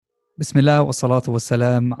بسم الله والصلاة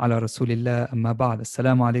والسلام على رسول الله أما بعد.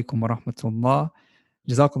 Assalamu alaikum wa rahmatullah.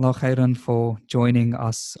 Jazakallah khairan for joining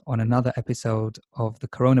us on another episode of the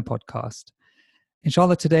Corona podcast.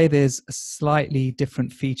 Inshallah, today there's a slightly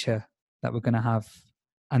different feature that we're going to have,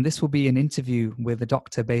 and this will be an interview with a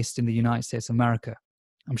doctor based in the United States of America.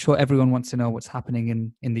 I'm sure everyone wants to know what's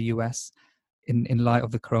happening in the US in light of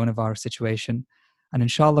the coronavirus situation. And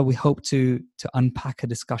inshallah, we hope to unpack a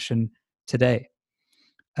discussion today.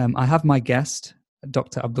 I have my guest,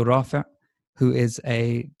 Dr. Abdur Rafay, who is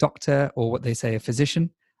a doctor, or what they say, a physician,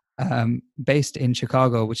 based in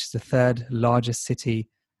Chicago, which is the third largest city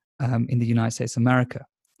in the United States of America.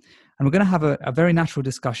 And we're going to have a very natural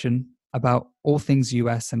discussion about all things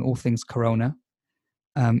US and all things Corona.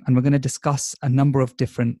 And we're going to discuss a number of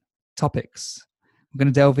different topics. We're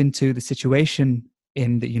going to delve into the situation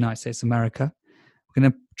in the United States of America. We're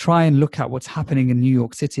going to try and look at what's happening in New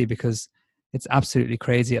York City, because it's absolutely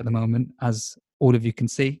crazy at the moment, as all of you can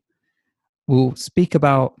see. We'll speak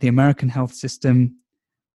about the American health system,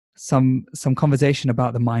 some conversation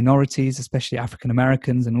about the minorities, especially African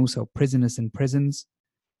Americans, and also prisoners in prisons.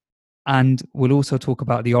 And we'll also talk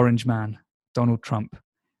about the Orange Man, Donald Trump,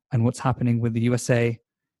 and what's happening with the USA,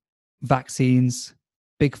 vaccines,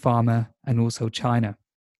 Big Pharma, and also China.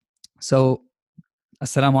 So,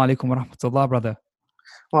 Assalamu alaikum wa rahmatullah, brother.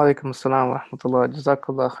 Wa alaikum assalam wa rahmatullah.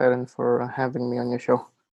 Jazakallah khairan for having me on your show.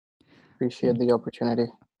 Appreciate the opportunity.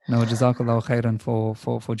 No, Jazakallah khairan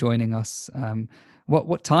for joining us.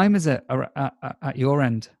 What time is it at your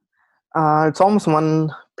end? It's almost 1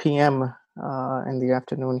 p.m. In the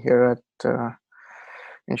afternoon here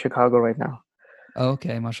in Chicago right now.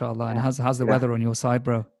 Okay, mashallah. And Yeah. how's the weather on your side,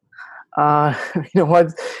 bro? You know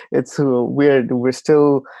what? It's weird.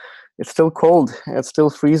 It's still cold. It's still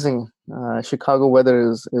freezing. Chicago weather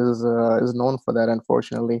is known for that,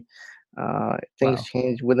 unfortunately. Things Wow.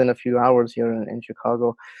 change within a few hours here in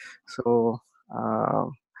Chicago. So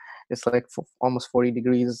it's like almost 40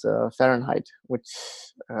 degrees Fahrenheit, which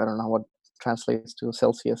I don't know what translates to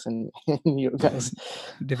Celsius in you guys.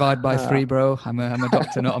 Divide by 3, bro. I'm a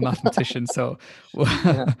doctor, not a mathematician, so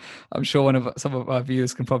Yeah. I'm sure some of our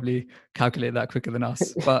viewers can probably calculate that quicker than us.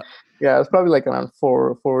 But yeah, it's probably like around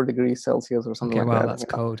 4 degrees Celsius or something okay, like wow, that. that's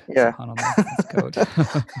code. Yeah. Subhanallah, that's code.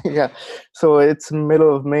 Yeah. So it's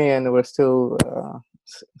middle of May and we're still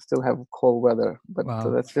have cold weather, but Wow.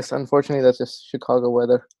 that's just Chicago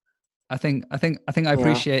weather. I think I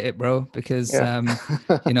appreciate it, bro, because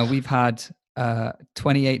we've had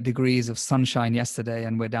 28 degrees of sunshine yesterday,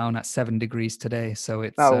 and we're down at 7 degrees today. So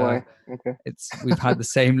it's Okay. We've had the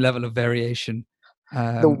same level of variation.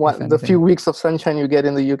 The few weeks of sunshine you get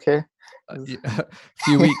in the UK.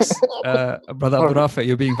 Few weeks, brother Abdur Rafay,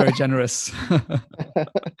 you're being very generous.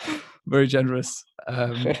 Very generous.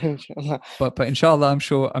 But inshallah, I'm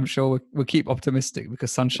sure we'll keep optimistic,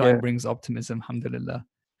 because sunshine brings optimism, alhamdulillah.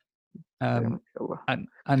 And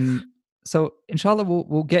so inshallah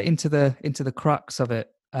we'll get into the crux of it.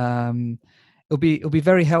 It'll be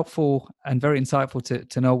very helpful and very insightful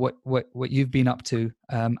to know what you've been up to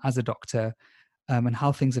as a doctor, and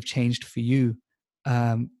how things have changed for you,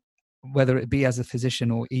 whether it be as a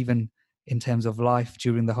physician or even in terms of life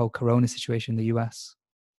during the whole Corona situation in the US.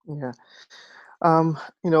 Yeah.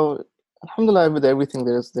 Alhamdulillah, with everything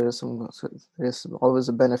there's always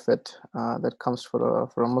a benefit that comes for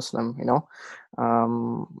a Muslim.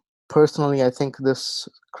 Personally, I think this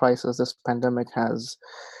crisis, this pandemic, has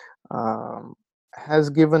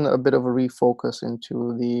given a bit of a refocus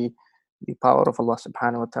into the power of Allah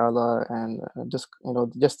Subhanahu wa Taala, and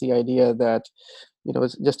just the idea that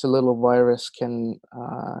it's just a little virus can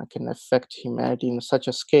affect humanity in such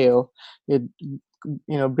a scale. It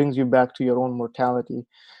brings you back to your own mortality.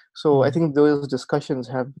 So I think those discussions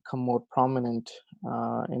have become more prominent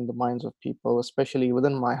in the minds of people, especially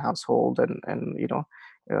within my household and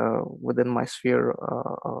within my sphere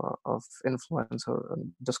of influence or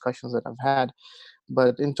discussions that I've had.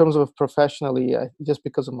 But in terms of professionally, just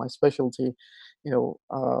because of my specialty,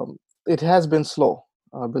 it has been slow,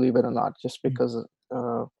 believe it or not, just because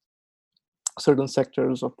certain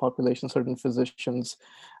sectors of population, certain physicians,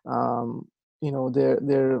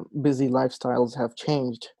 their busy lifestyles have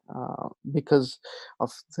changed because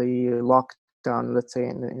of the lockdown. Let's say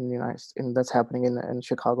in the United States, that's happening in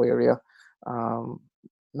Chicago area,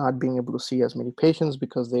 not being able to see as many patients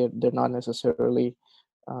because they're not necessarily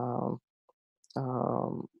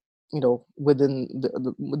within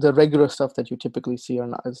the regular stuff that you typically see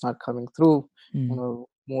is not coming through.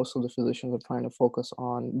 Most of the physicians are trying to focus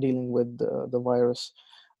on dealing with the virus,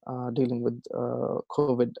 dealing with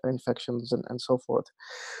COVID infections and so forth.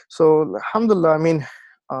 So alhamdulillah, I mean,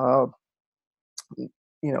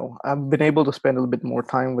 I've been able to spend a little bit more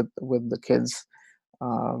time with the kids,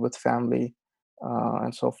 with family,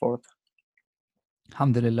 and so forth.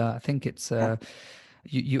 Alhamdulillah. I think it's Yeah.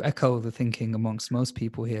 you echo the thinking amongst most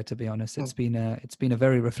people here. To be honest, Mm. it's been a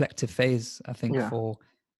very reflective phase. I think Yeah. for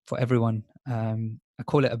everyone. I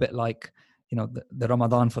call it a bit like the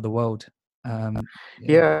Ramadan for the world. You know,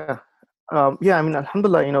 Yeah. Yeah, I mean,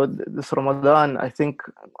 alhamdulillah, this Ramadan, I think,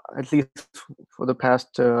 at least for the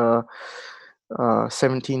past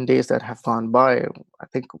 17 days that have gone by, I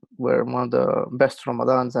think we're one of the best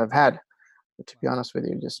Ramadans I've had, to be honest with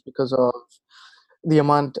you, just because of the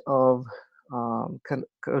amount of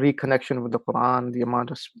reconnection with the Quran, the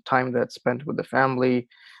amount of time that's spent with the family,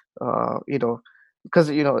 because,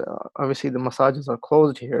 obviously the massages are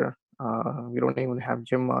closed here. We don't even have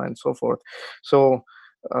Jimmah and so forth. So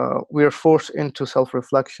we're forced into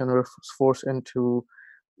self-reflection. We're forced into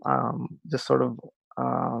this sort of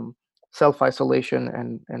um, self-isolation,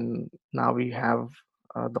 and now we have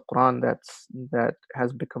the Quran that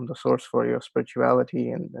has become the source for your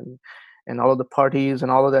spirituality, and all of the parties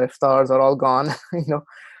and all of the iftars are all gone.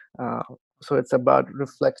 uh, so it's about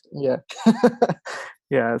reflect. Yeah,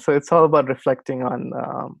 yeah. So it's all about reflecting on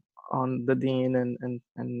the Deen,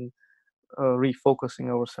 and refocusing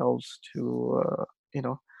ourselves to you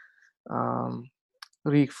know um,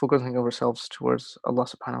 refocusing ourselves towards Allah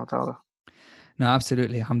Subhanahu wa Taala. no,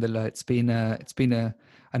 absolutely. Alhamdulillah. It's been a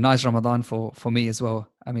nice Ramadan for me as well.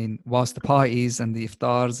 I mean, whilst the parties and the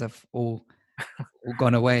iftars have all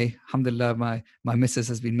gone away, alhamdulillah, my missus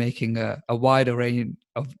has been making a wide array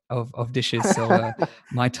of dishes. So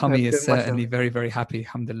my tummy That's is good, certainly mashallah. very, very happy.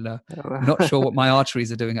 Alhamdulillah. Not sure what my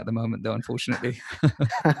arteries are doing at the moment, though, unfortunately.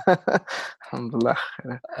 Alhamdulillah.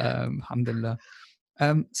 Alhamdulillah.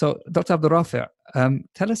 So, Dr. Abdur Rafay,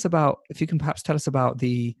 tell us about, if you can perhaps tell us about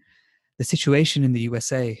the situation in the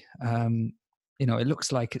USA. It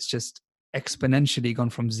looks like it's just exponentially gone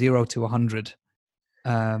from 0 to 100.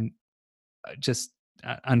 Just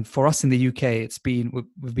and for us in the UK,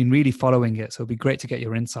 we've been really following it. So it'd be great to get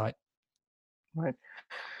your insight. Right.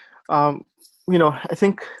 Um, um, I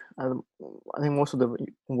think most of the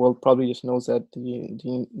world probably just knows that the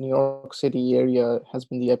New York City area has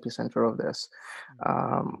been the epicenter of this,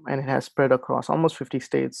 and it has spread across almost 50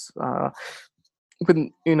 states.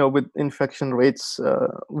 With infection rates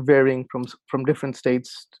varying from different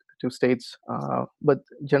states to states, but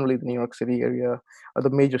generally the New York City area, or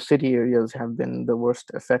the major city areas, have been the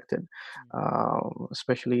worst affected,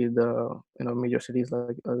 especially the major cities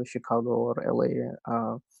like Chicago or LA,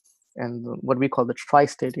 and what we call the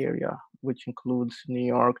tri-state area, which includes New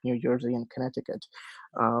York, New Jersey, and Connecticut,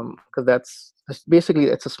 because that's basically,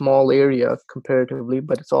 it's a small area comparatively,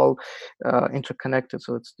 but it's all interconnected,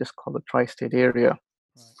 so it's just called the tri-state area.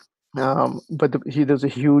 But there's a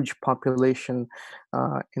huge population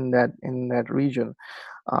in that region.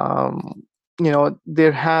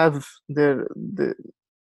 There have the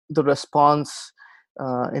response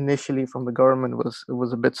initially from the government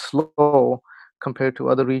was a bit slow compared to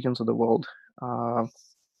other regions of the world. Uh,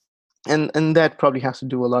 and that probably has to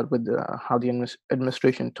do a lot with how the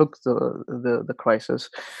administration took the crisis,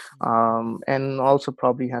 and also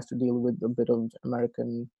probably has to deal with a bit of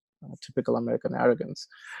typical American arrogance.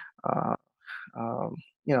 Uh,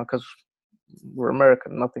 because we're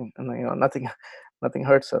American, nothing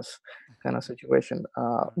hurts us, kind of situation.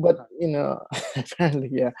 But apparently,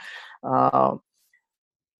 yeah. Uh,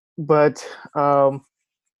 but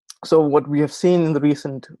So what we have seen in the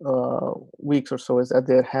recent weeks or so is that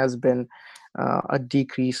there has been a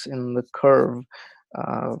decrease in the curve,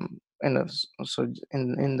 so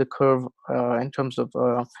in the curve,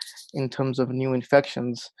 in terms of new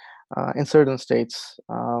infections in certain states,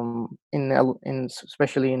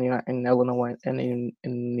 especially in Illinois and in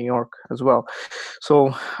New York as well.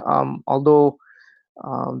 So although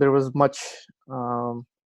there was um,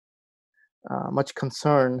 much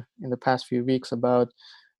concern in the past few weeks about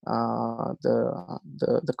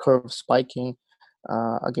the curve spiking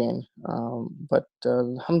again. But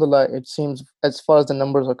alhamdulillah, it seems, as far as the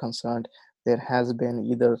numbers are concerned, there has been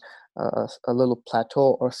either a little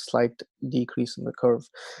plateau or slight decrease in the curve.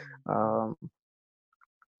 Um,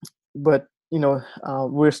 but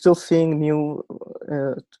we're still seeing new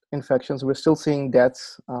infections. We're still seeing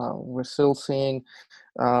deaths. We're still seeing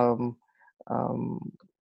um, um,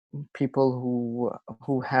 people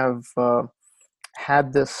who have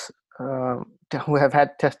had this who have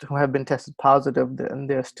who have been tested positive, and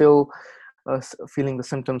they're still feeling the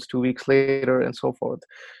symptoms 2 weeks later, and so forth.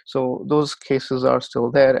 So those cases are still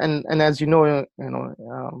there, and as you know,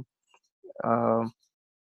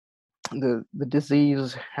 the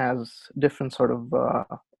disease has different sort of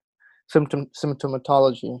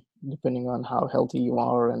symptomatology, depending on how healthy you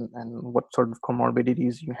are and what sort of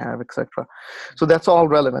comorbidities you have, etc. So that's all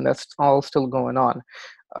relevant. That's all still going on.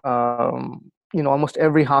 Almost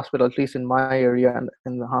every hospital, at least in my area and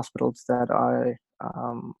in the hospitals that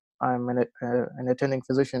I'm an attending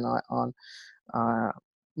physician on, uh,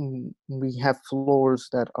 we have floors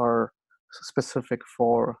that are specific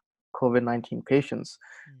for COVID-19 patients,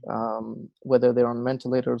 whether they're on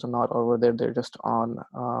ventilators or not, or whether they're just on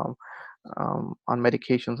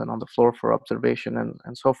medications and on the floor for observation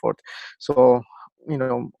and so forth. So,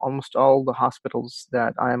 almost all the hospitals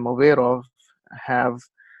that I am aware of have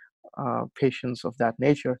patients of that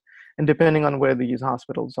nature. And depending on where these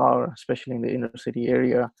hospitals are, especially in the inner city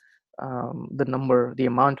area, the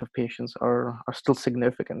amount of patients are still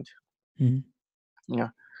significant. Mm. Yeah.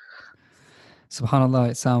 Subhanallah,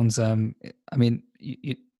 it sounds, I mean,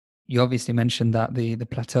 you obviously mentioned that the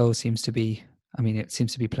plateau seems to be, it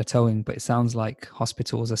seems to be plateauing, but it sounds like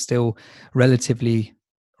hospitals are still relatively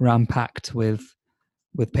ram-packed with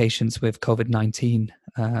patients with COVID-19.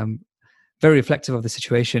 Very reflective of the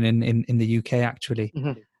situation in the UK, actually.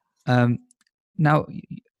 Mm-hmm. Now,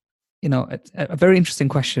 a very interesting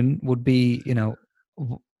question would be,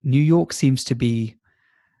 New York seems to be,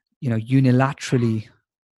 unilaterally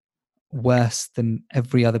worse than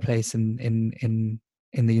every other place in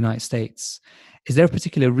the United States. Is there a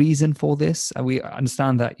particular reason for this? We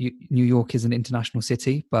understand that New York is an international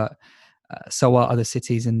city, but so are other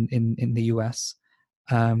cities in the US.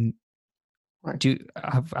 Right. Do you,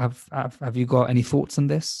 have you got any thoughts on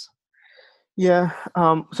this? Yeah.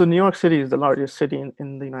 So New York City is the largest city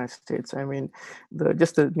in the United States. I mean,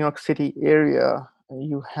 just the New York City area,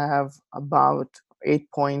 you have about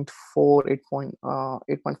 8.4,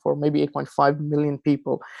 8.4, maybe 8.5 million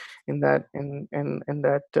people in that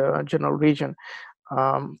general region.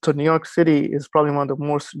 So New York City is probably one of the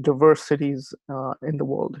most diverse cities in the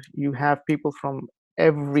world. You have people from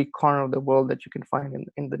every corner of the world that you can find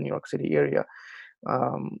in the New York City area.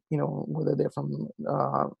 Whether they're from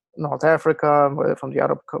North Africa, whether from the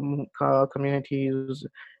Arab communities,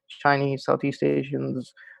 Chinese, Southeast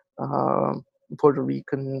Asians, Puerto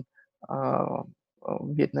Rican,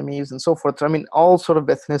 Vietnamese, and so forth. So, I mean, all sort of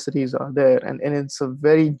ethnicities are there, and it's a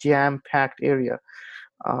very jam-packed area.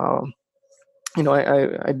 Um,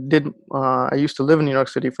 I used to live in New York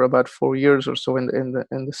City for about 4 years or so in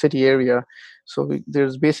the city area. So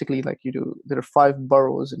there's basically, there are 5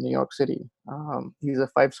 boroughs in New York City. These are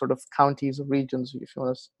 5 sort of counties or regions, if you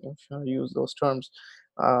want to use those terms.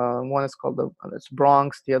 One is called it's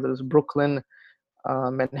Bronx. The other is Brooklyn,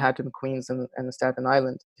 Manhattan, Queens, and Staten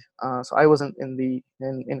Island. So I was in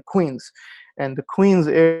Queens, and the Queens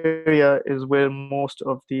area is where most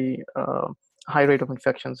of the high rate of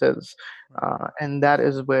infections is, and that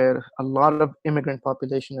is where a lot of immigrant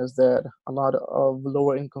population is there. A lot of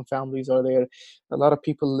lower income families are there. A lot of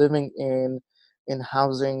people living in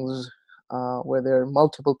housings where there are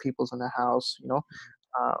multiple peoples in a house.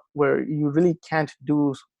 Where you really can't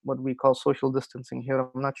do what we call social distancing here.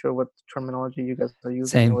 I'm not sure what terminology you guys are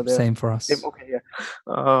using over there. Same for us. Okay, yeah.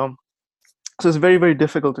 So it's very, very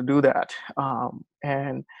difficult to do that.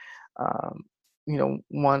 And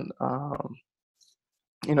one,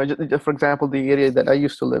 just for example, the area that I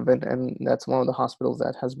used to live in, and that's one of the hospitals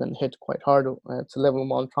that has been hit quite hard. It's a level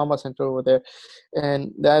 1 trauma center over there,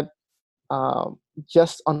 and that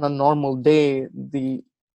just on a normal day, the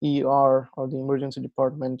ER or the emergency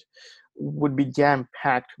department would be jam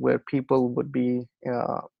packed, where people would be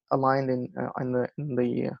aligned in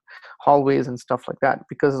the hallways and stuff like that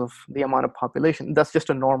because of the amount of population. That's just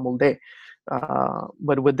a normal day.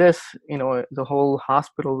 But with this, the whole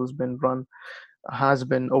hospital has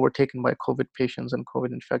been overtaken by COVID patients and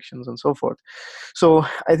COVID infections and so forth. So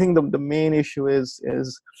I think the main issue is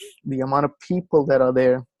the amount of people that are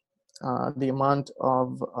there, the amount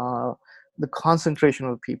of the concentration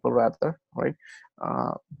of people, rather, right?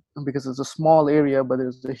 Because it's a small area, but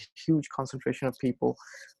there's a huge concentration of people.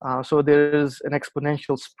 So there is an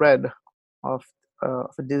exponential spread of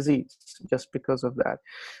a disease just because of that.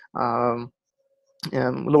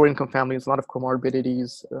 Lower income families, a lot of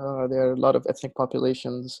comorbidities. There are a lot of ethnic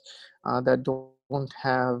populations that don't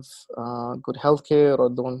have good healthcare or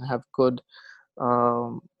don't have good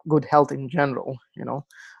health in general.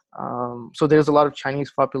 So there's a lot of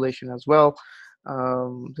Chinese population as well.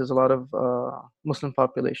 There's a lot of Muslim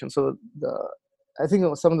population. So I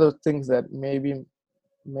think some of the things that maybe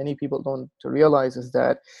many people don't realize is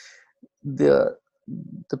that the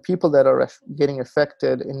people that are getting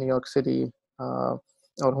affected in New York City, or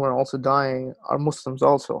who are also dying, are Muslims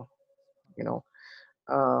also.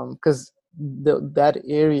 Because that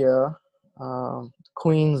area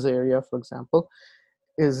Queens area, for example,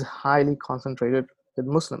 is highly concentrated with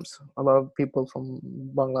Muslims. A lot of people from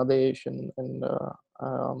Bangladesh and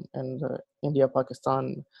India,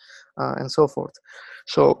 Pakistan, and so forth.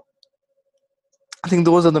 So I think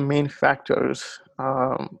those are the main factors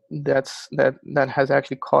that has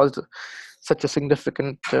actually caused such a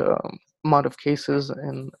significant amount of cases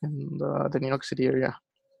in the New York City area.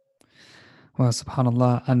 Well,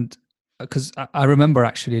 subhanallah. And because I remember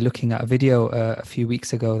actually looking at a video a few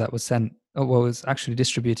weeks ago that was sent, was actually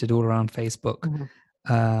distributed all around Facebook.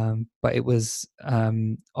 But it was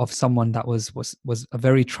of someone that was a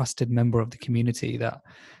very trusted member of the community. That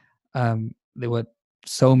there were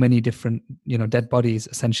so many different, dead bodies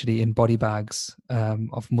essentially in body bags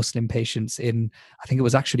of Muslim patients in, I think it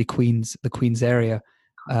was actually the Queens area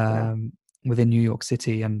within New York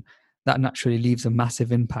City, and that naturally leaves a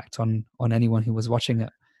massive impact on anyone who was watching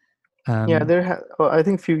it. I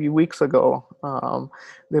think a few weeks ago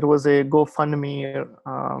there was a GoFundMe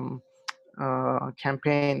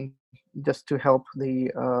campaign just to help the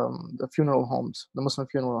funeral homes, the Muslim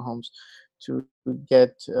funeral homes, to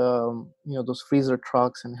get those freezer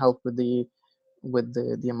trucks and help with the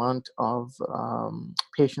amount of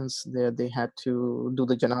patients that they had to do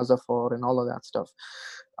the janaza for and all of that stuff.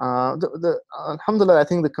 Alhamdulillah, I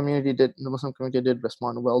think the Muslim community did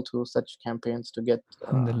respond well to such campaigns to get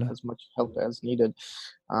as much help as needed.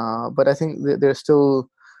 But I think they're still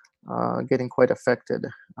getting quite affected,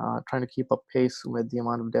 trying to keep up pace with the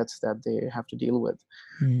amount of deaths that they have to deal with.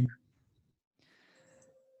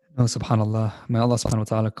 Oh, subhanallah. May Allah subhanahu wa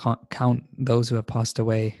ta'ala count those who have passed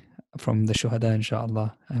away from the shuhada,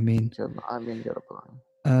 inshallah.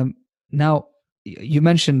 Now, you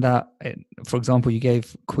mentioned that, for example, you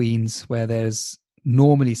gave Queens, where there's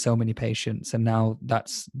normally so many patients, and now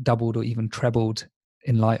that's doubled or even trebled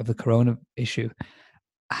in light of the corona issue.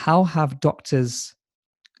 How have doctors,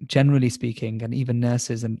 generally speaking, and even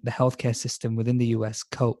nurses and the healthcare system within the US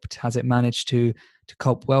coped? Has it managed to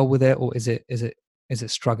cope well with it, or is it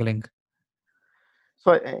struggling?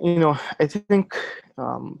 So I think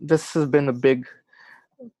this has been a big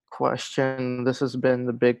question. This has been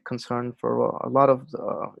the big concern for a lot of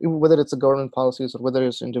whether it's the government policies or whether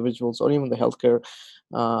it's individuals or even the healthcare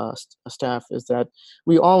staff, is that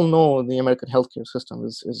we all know the American healthcare system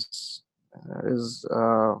is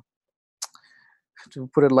to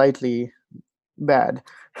put it lightly, bad.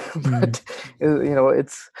 But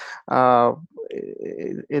it's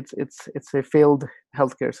a failed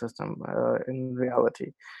healthcare system in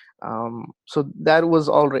reality. So that was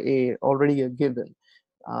already a given.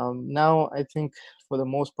 Now I think for the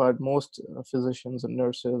most part, most physicians and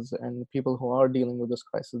nurses and people who are dealing with this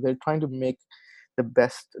crisis, they're trying to make the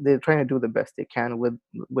best. They're trying to do the best they can with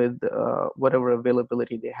whatever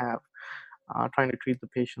availability they have. Trying to treat the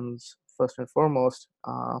patients first and foremost,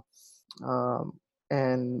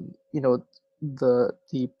 and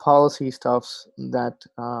the policy stuffs that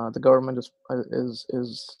the government is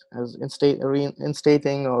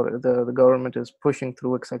instating, or the government is pushing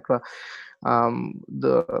through, etc.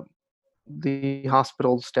 The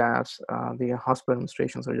hospital staffs, the hospital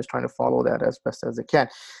administrations are just trying to follow that as best as they can.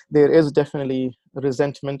 There is definitely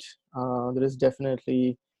resentment. There is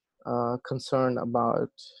definitely concern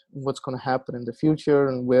about what's going to happen in the future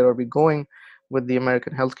and where are we going with the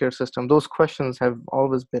American healthcare system. Those questions have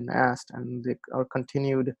always been asked, and they are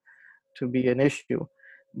continued to be an issue.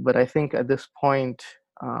 But I think at this point,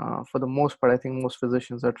 for the most part, I think most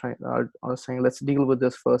physicians are saying, let's deal with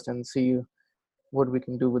this first and see what we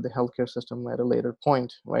can do with the healthcare system at a later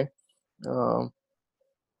point, right?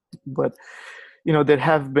 But there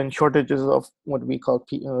have been shortages of what we call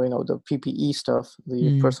the PPE stuff,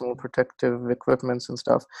 the personal protective equipments and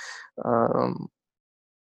stuff.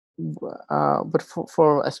 But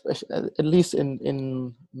for especially, at least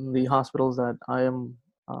in the hospitals that I am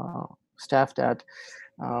staffed at,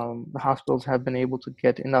 the hospitals have been able to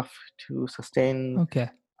get enough to sustain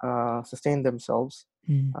themselves.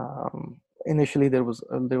 Initially, there was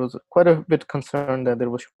quite a bit concern that there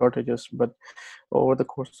was shortages, but over the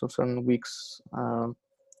course of certain weeks,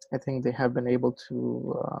 I think they have been able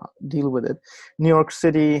to deal with it. New York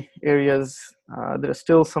City areas, there's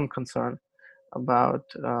still some concern about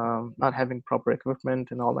not having proper equipment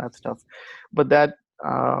and all that stuff, but that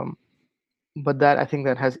I think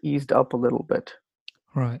that has eased up a little bit.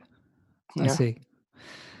 Right, I see.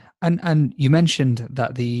 And you mentioned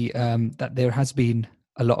that that there has been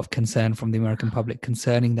a lot of concern from the American public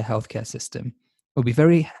concerning the healthcare system. It would be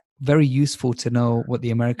very, very useful to know what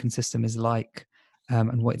the American system is like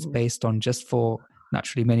and what it's based on, just for,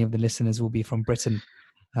 naturally, many of the listeners will be from Britain,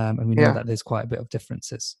 and we know that there's quite a bit of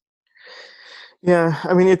differences. Yeah,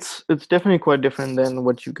 I mean it's definitely quite different than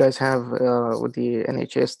what you guys have with the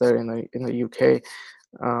NHS there in the UK.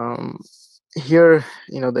 Um, Here,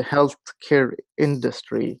 the healthcare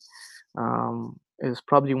industry is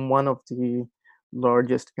probably one of the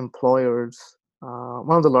largest employers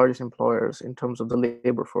in terms of the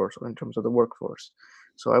labor force or in terms of the workforce.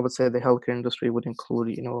 So I would say the healthcare industry would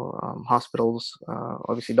include, hospitals,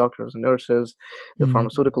 obviously doctors and nurses, the Mm,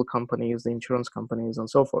 pharmaceutical companies, the insurance companies, and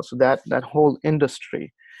so forth. So that whole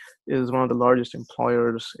industry is one of the largest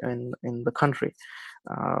employers in the country,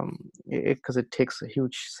 because it takes a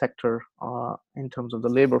huge sector in terms of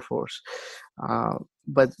the labor force.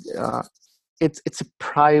 But it's a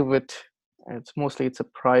private. It's a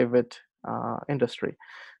private industry,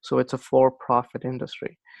 so it's a for-profit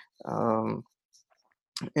industry. Um,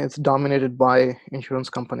 it's dominated by insurance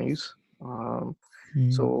companies. Um,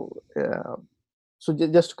 mm, so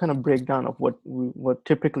just to kind of break down of what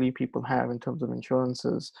typically people have in terms of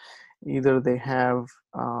insurances, either they have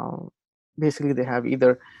basically they have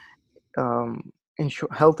either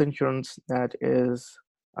health insurance that is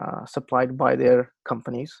supplied by their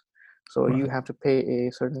companies. So you right. have to pay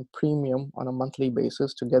a certain premium on a monthly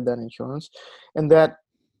basis to get that insurance, and that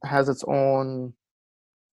has its own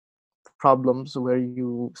problems where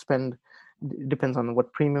you spend. Depends on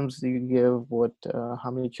what premiums you give, what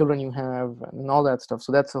how many children you have, and all that stuff.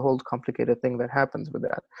 So that's a whole complicated thing that happens with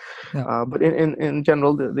that. Yeah. But in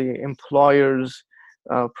general, the employers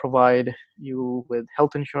provide you with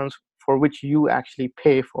health insurance for which you actually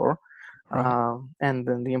pay for, Right. and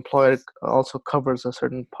then the employer also covers a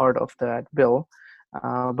certain part of that bill.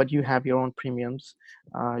 But you have your own premiums.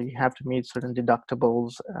 You have to meet certain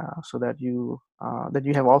deductibles, so that you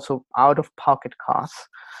have also out of pocket costs,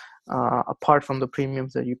 apart from the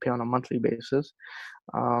premiums that you pay on a monthly basis.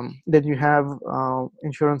 Then you have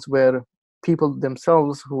insurance where people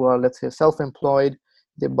themselves who are, let's say, self-employed,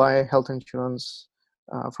 they buy health insurance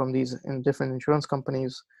from these in different insurance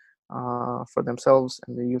companies for themselves,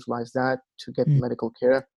 and they utilize that to get Mm, medical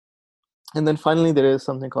care. And then finally, there is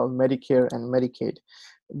something called Medicare and Medicaid.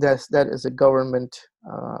 That is a government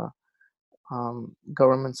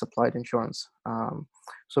supplied insurance.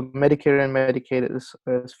 So Medicare and Medicaid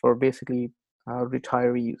is for basically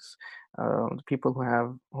retirees, people who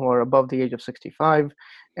are above the age of 65,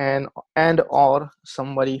 and or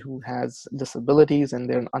somebody who has disabilities and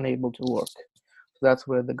they're unable to work. So that's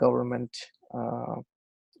where the uh,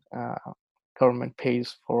 uh, government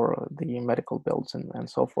pays for the medical bills and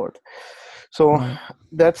so forth. So right.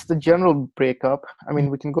 that's the general breakup. I Mm. mean,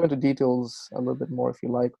 we can go into details a little bit more if you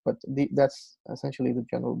like, but that's essentially the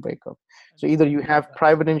general breakup. So either you have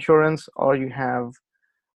private insurance or you have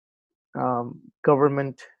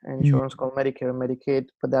government Mm. insurance called Medicare and Medicaid,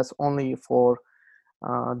 but that's only for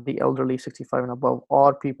the elderly 65 and above,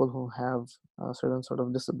 or people who have certain sort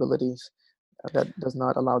of disabilities that does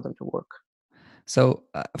not allow them to work. So,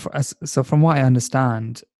 so from what I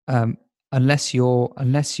understand, unless you're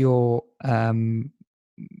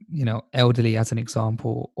elderly as an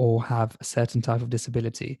example, or have a certain type of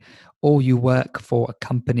disability, or you work for a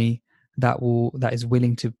company that is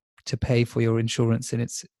willing to pay for your insurance in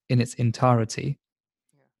its entirety,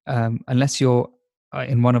 unless you're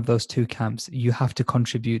in one of those two camps, you have to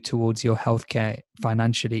contribute towards your healthcare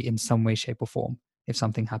financially in some way, shape, or form if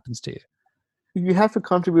something happens to you. You have to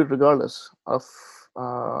contribute regardless of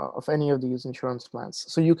any of these insurance plans.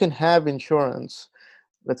 So you can have insurance,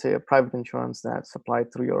 let's say a private insurance that's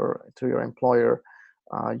supplied through your employer.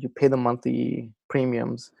 You pay the monthly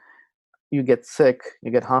premiums. You get sick, you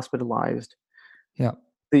get hospitalized. Yeah.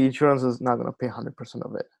 The insurance is not going to pay 100%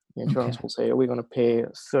 of it. The Okay. insurance will say, we're going to pay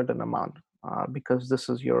a certain amount because this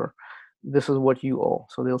is what you owe.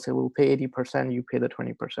 So they'll say, we'll pay 80%, you pay the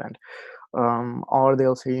 20%. Or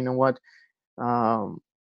they'll say, you know what, um,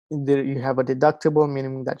 there you have a deductible,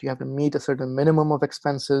 meaning that you have to meet a certain minimum of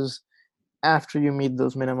expenses. After you meet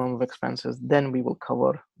those minimum of expenses, then we will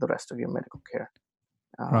cover the rest of your medical care.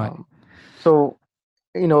 Right. So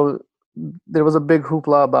you know, there was a big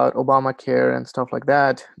hoopla about Obamacare and stuff like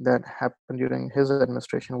that happened during his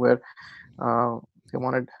administration, where uh, they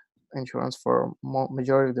wanted insurance for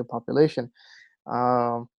majority of the population.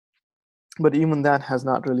 Um, but even that has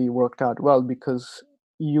not really worked out well, because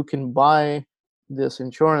you can buy this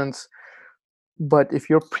insurance, but if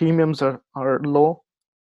your premiums are low,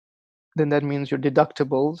 then that means your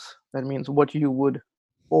deductibles, that means what you would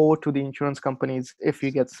owe to the insurance companies if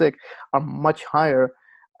you get sick, are much higher,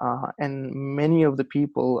 and many of the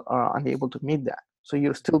people are unable to meet that. So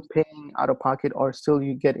you're still paying out of pocket, or still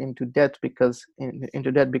you get into debt because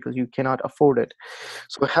you cannot afford it.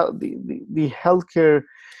 So the healthcare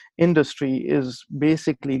industry is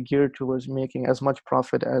basically geared towards making as much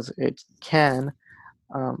profit as it can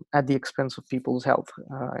at the expense of people's health.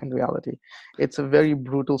 In reality, it's a very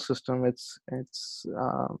brutal system. It's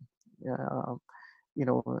uh, you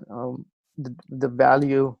know the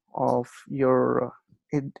value of your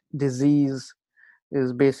disease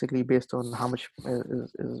is basically based on is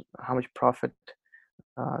how much profit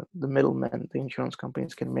the middlemen, the insurance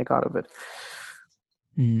companies, can make out of it.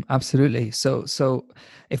 Absolutely. So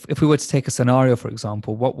if we were to take a scenario, for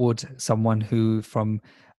example, what would someone who from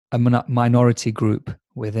a minority group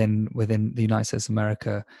within the United States of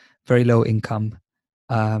America, very low income,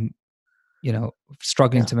 um,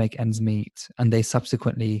 struggling Yeah. to make ends meet, and they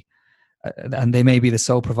subsequently, and they may be the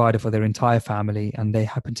sole provider for their entire family, and they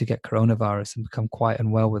happen to get coronavirus and become quite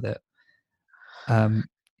unwell with it.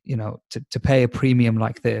 To pay a premium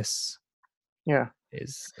like this, Yeah.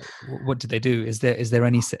 is what do they do? Is there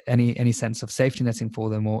any sense of safety netting for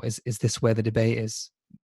them, or is this where the debate is?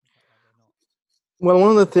 Well,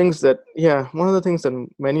 one of the things that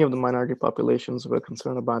many of the minority populations were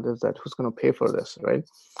concerned about is that who's going to pay for this, right?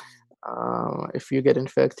 If you get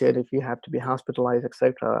infected, if you have to be hospitalized,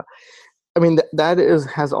 etc. I mean, that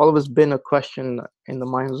has always been a question in the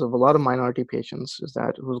minds of a lot of minority patients: is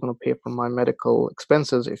that who's going to pay for my medical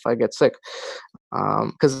expenses if I get sick?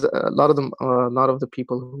 Because a lot of them, a lot of the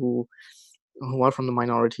people who are from the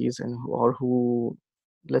minorities and who,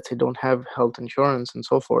 let's say, don't have health insurance and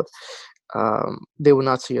so forth, they will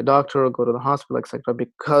not see a doctor or go to the hospital, etc.,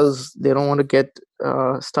 because they don't want to get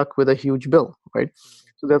stuck with a huge bill, right?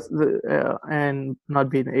 So that's and not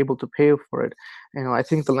being able to pay for it. I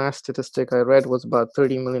think the last statistic I read was about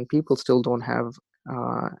 30 million people still don't have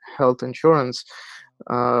health insurance,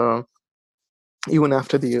 uh, even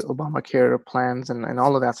after the Obamacare plans and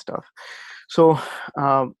all of that stuff. So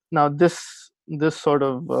now this sort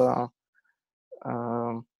of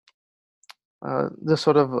um, this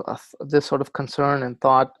sort of concern and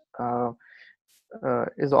thought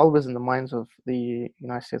is always in the minds of the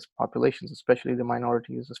United States populations, especially the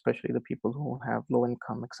minorities, especially the people who have low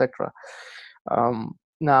income, etc.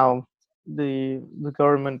 Now, the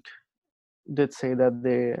government did say that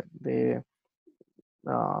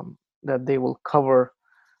they will cover,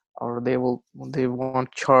 or they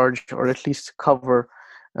won't charge, or at least cover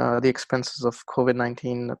the expenses of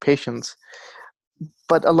COVID-19 patients.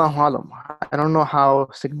 But Allahu Alam, I don't know how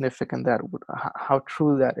significant how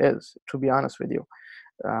true that is, to be honest with you.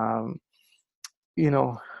 Um,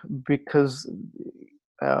 because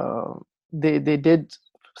uh, they did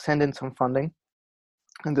send in some funding,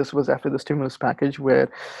 and this was after the stimulus package,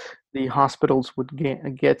 where the hospitals would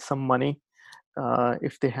get some money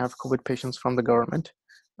if they have COVID patients from the government,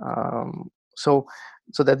 so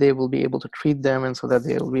that they will be able to treat them, and so that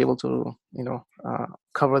they will be able to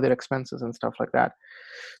cover their expenses and stuff like that.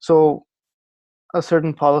 So a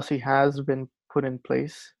certain policy has been put in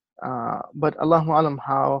place, but Allahu Alam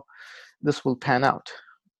how this will pan out,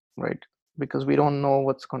 right? Because we don't know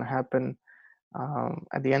what's going to happen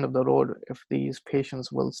at the end of the road, if these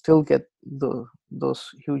patients will still get those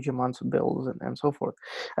huge amounts of bills and so forth.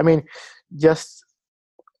 I mean, just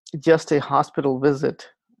a hospital visit,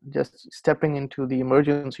 just stepping into the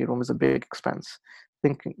emergency room is a big expense.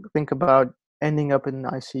 Think about ending up in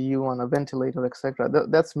ICU on a ventilator, etc.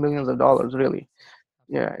 That's millions of dollars, really.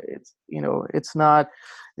 Yeah, it's not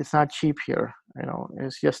cheap here.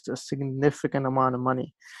 It's just a significant amount of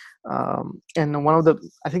money. And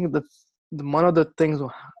I think one of the things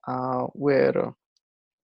where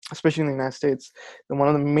especially in the United States, one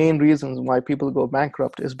of the main reasons why people go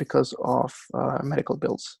bankrupt is because of medical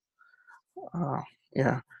bills.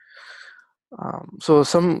 Yeah. So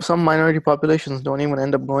some minority populations don't even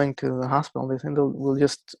end up going to the hospital. They think we'll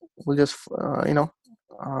just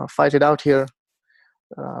fight it out here,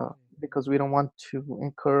 because we don't want to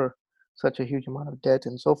incur such a huge amount of debt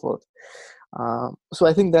and so forth. So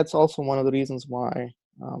I think that's also one of the reasons why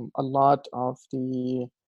a lot of the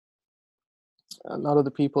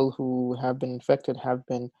people who have been infected have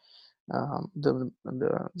been the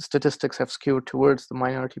statistics have skewed towards the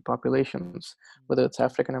minority populations, whether it's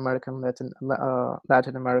African American, Latin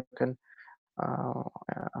American,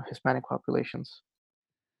 Hispanic populations.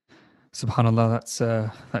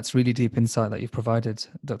 Subhanallah, that's really deep insight that you've provided,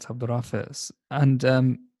 Dr. Abdur Rafay. And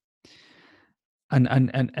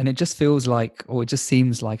it just feels like, or it just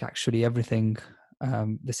seems like, actually everything,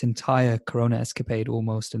 this entire Corona escapade,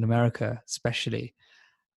 almost in America, especially,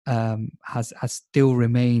 has still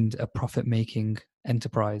remained a profit-making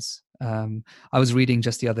enterprise. I was reading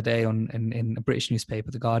just the other day in a British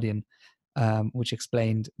newspaper, The Guardian, which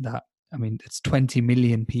explained that, I mean, it's 20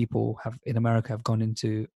 million people in America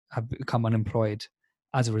have become unemployed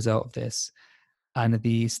as a result of this. And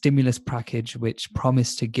the stimulus package, which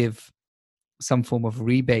promised to give some form of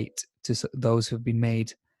rebate to those who have been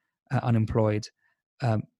made unemployed,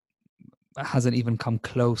 um, hasn't even come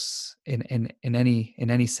close in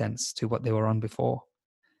any sense to what they were on before.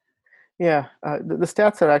 Yeah, the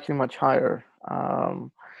stats are actually much higher.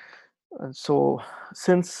 And so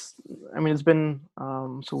since, I mean, it's been,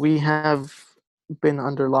 so we have been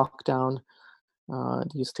under lockdown,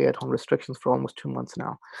 these stay-at-home restrictions for almost 2 months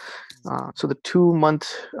now. So the 2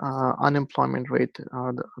 month unemployment rate,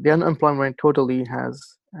 the unemployment rate totally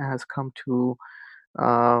has come to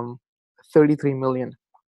um, 33 million.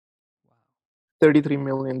 33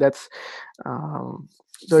 million. That's um,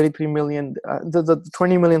 33 million. The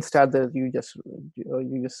 20 million stat that you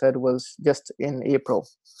just said was just in April.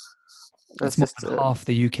 It's That's more just than half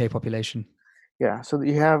the UK population. yeah. So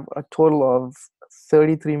you have a total of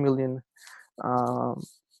 33 million um,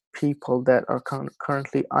 people that are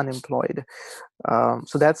currently unemployed.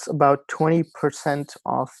 So that's about 20%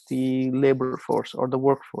 of the labor force or the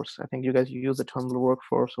workforce. I think you guys use the term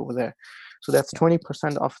workforce over there. So that's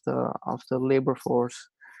 20% of the labor force.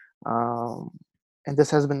 Um, and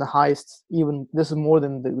this has been the highest, even this is more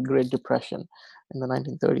than the Great Depression in the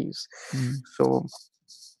 1930s. So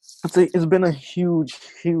it's been a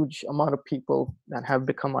huge amount of people that have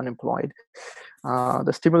become unemployed.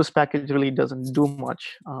 The stimulus package really doesn't do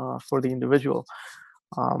much for the individual,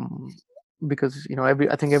 because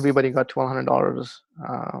I think everybody got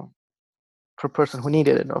 $1,200 per person who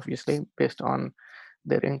needed it, obviously based on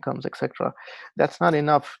their incomes, etc. That's not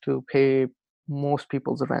enough to pay most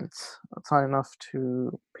people's rents. It's not enough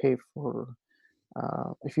to pay for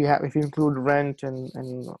if you include rent and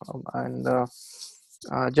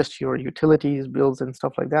just your utilities bills and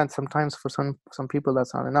stuff like that. Sometimes for some people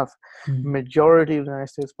that's not enough. Majority of the United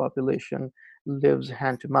States population lives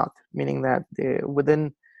hand to mouth, meaning that they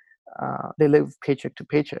live paycheck to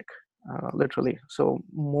paycheck, literally. So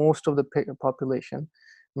most of the population,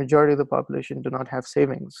 majority of the population, do not have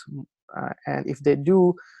savings, and if they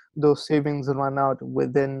do, those savings run out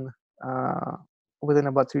within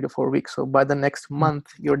about 3 to 4 weeks. So by the next month,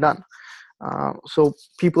 you're done. So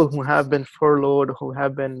people who have been furloughed, who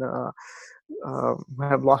have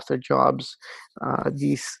lost their jobs,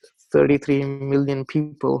 these 33 million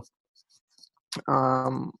people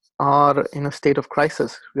are in a state of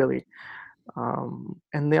crisis, really.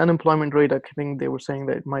 And the unemployment rate, I think they were saying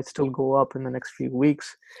that it might still go up in the next few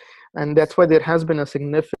weeks. And that's why there has been a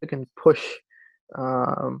significant push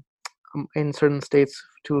in certain states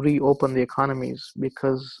to reopen the economies,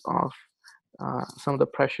 because of some of the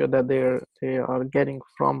pressure that they are getting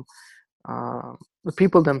from the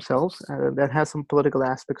people themselves. That has some political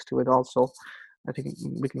aspects to it also. I think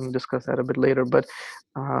we can discuss that a bit later. But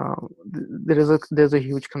there's a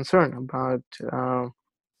huge concern about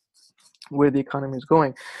where the economy is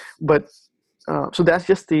going. But so that's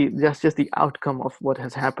just the outcome of what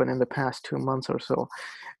has happened in the past 2 months or so.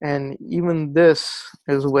 And even this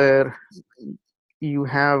is where you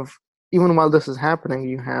have, even while this is happening,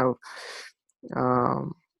 you have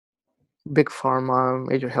Big Pharma,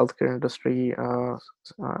 major healthcare industry,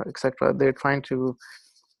 etc. They're trying to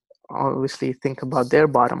obviously think about their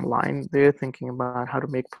bottom line. They're thinking about how to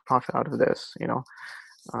make profit out of this.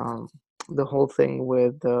 The whole thing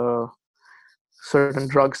with certain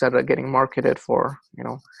drugs that are getting marketed for,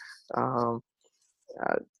 um,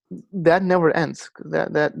 uh, that never ends.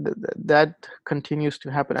 That continues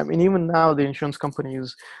to happen. I mean, even now the insurance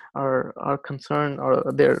companies are concerned, or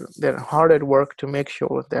they're hard at work to make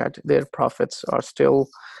sure that their profits are still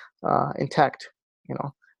intact.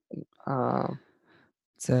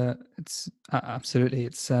 It's absolutely,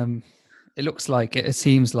 it looks like it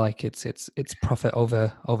seems like it's profit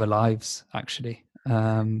over lives, actually.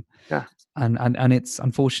 Yeah. And it's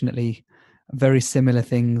unfortunately very similar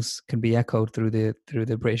things can be echoed through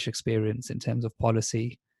the British experience in terms of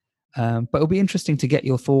policy. But it'll be interesting to get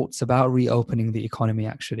your thoughts about reopening the economy,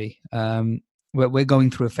 actually. We're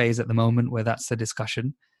going through a phase at the moment where that's the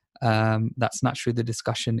discussion. That's naturally the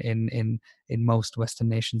discussion in most Western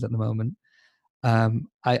nations at the moment.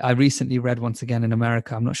 I recently read once again in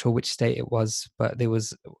America, I'm not sure which state it was, but there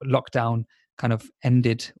was lockdown kind of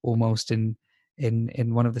ended almost in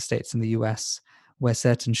one of the states in the US, where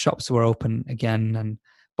certain shops were open again,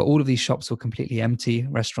 but all of these shops were completely empty.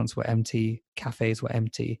 Restaurants were empty, cafes were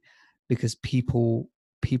empty, because people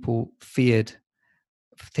feared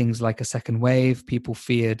things like a second wave. People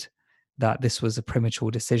feared that this was a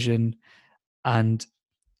premature decision, and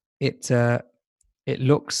it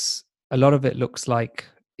looks, a lot of it looks like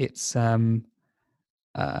it's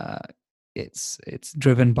it's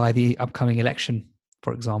driven by the upcoming election,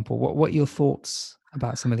 for example. What are your thoughts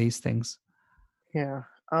about some of these things? Yeah.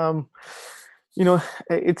 You know,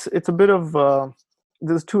 it's a bit of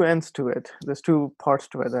there's two ends to it. There's two parts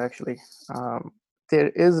to it actually. Um, there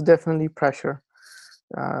is definitely pressure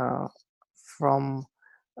uh, from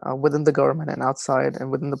within the government and outside and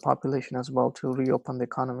within the population as well to reopen the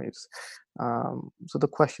economies. So the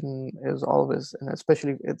question is always, and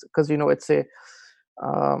especially it's because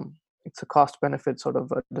it's a cost benefit sort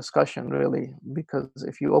of a discussion really, because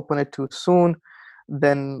if you open it too soon,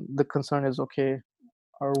 then the concern is, okay,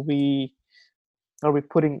 are we are we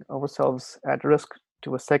putting ourselves at risk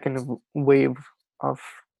to a second wave of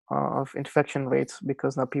of infection rates,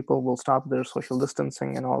 because now people will stop their social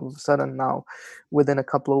distancing, and all of a sudden now within a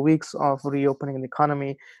couple of weeks of reopening the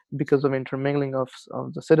economy, because of intermingling of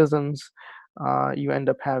the citizens, you end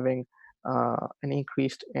up having an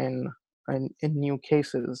increase in new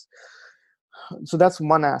cases. So that's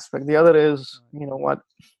one aspect. The other is, you know what,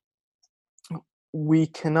 we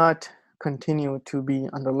cannot continue to be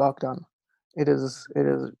under lockdown. It is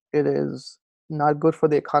not good for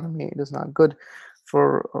the economy. It is not good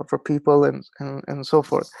for people, and so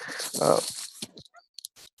forth. Uh,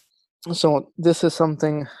 so this is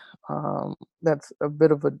something that's a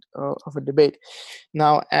bit of a debate.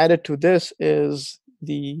 Now, added to this is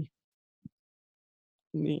the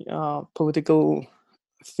political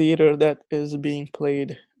theater that is being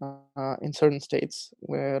played in certain states,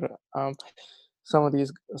 where some of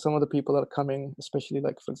the people are coming, especially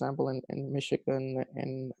like for example in Michigan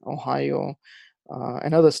and Ohio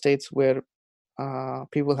and other states, where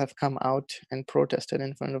people have come out and protested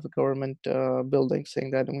in front of the government building, saying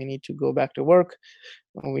that we need to go back to work.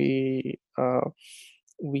 We uh,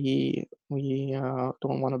 we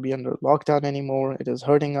don't want to be under lockdown anymore. It is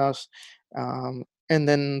hurting us. And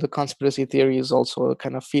then the conspiracy theories also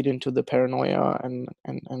kind of feed into the paranoia and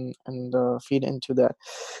feed into that.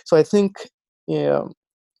 So I think, yeah,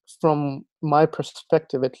 from my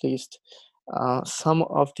perspective at least, some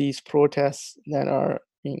of these protests that are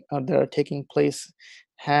taking place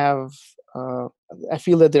have I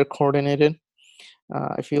feel that they're coordinated.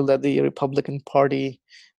 I feel that the Republican Party,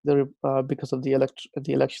 because of the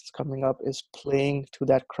elections coming up, is playing to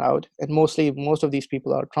that crowd, and most of these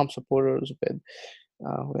people are Trump supporters with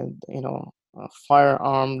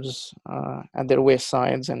firearms at their waist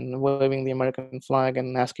sides and waving the American flag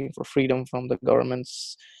and asking for freedom from the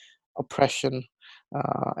government's oppression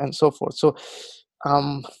and so forth. So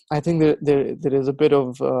I think there is a bit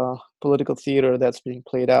of political theater that's being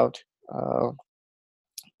played out. Uh,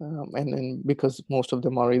 and then because most of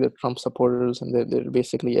them are either Trump supporters, and they're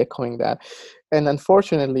basically echoing that. And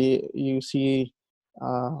unfortunately, you see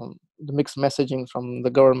the mixed messaging from the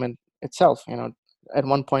government itself. At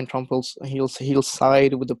one point, Trump he'll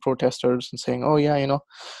side with the protesters and saying, "Oh yeah,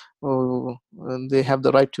 oh, they have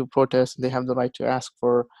the right to protest. They have the right to ask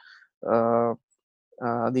for uh,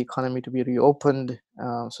 the economy to be reopened.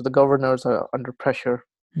 So the governors are under pressure."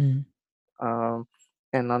 Mm. Um,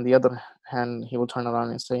 and on the other hand, he will turn around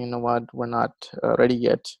and say, "You know what, we're not ready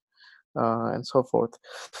yet," and so forth.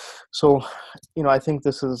 So, I think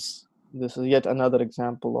this is yet another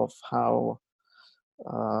example of how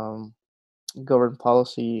um, government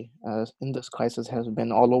policy in this crisis has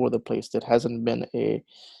been all over the place.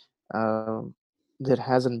 Um, there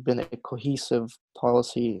hasn't been a cohesive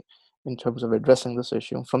policy in terms of addressing this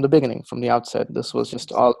issue from the beginning, from the outset. This was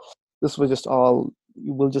just all.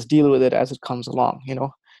 We'll just deal with it as it comes along.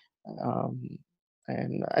 Um,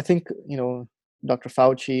 and I think, Dr.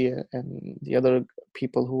 Fauci and the other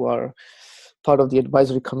people who are part of the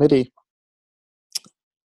advisory committee,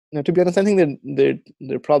 to be honest, I think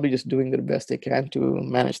they're probably just doing their best they can to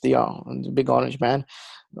manage the big orange man.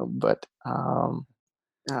 But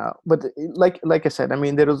like I said, I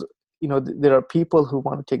mean, there are people who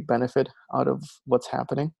want to take benefit out of what's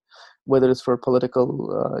happening, whether it's for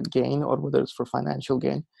political gain or whether it's for financial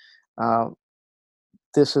gain. Uh,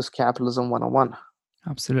 this is capitalism 101.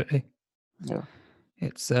 Absolutely. Yeah.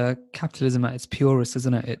 It's capitalism at its purest,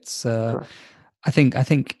 isn't it? It's Correct. I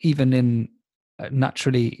think even in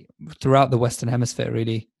naturally throughout the Western Hemisphere,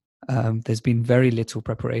 really, there's been very little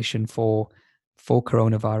preparation for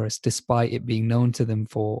coronavirus, despite it being known to them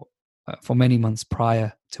for many months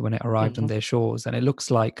prior to when it arrived on Hmm. their shores. And it looks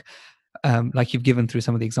like you've given through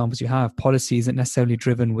some of the examples you have, policy isn't necessarily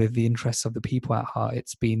driven with the interests of the people at heart.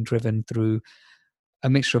 It's been driven through a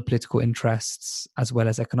mixture of political interests as well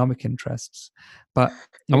as economic interests. But I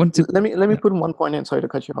Yeah. want to, Let me yeah, put one point in. Sorry to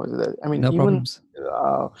cut you off. I mean, no problems.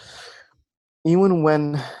 uh, even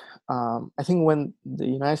when I think when the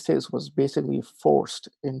United States was basically forced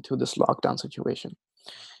into this lockdown situation,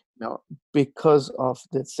 you know, because of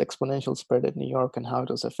this exponential spread in New York and how it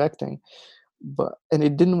was affecting, and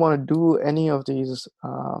it didn't want to do any of these,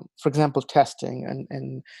 for example, testing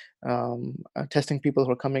and testing people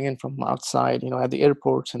who are coming in from outside, at the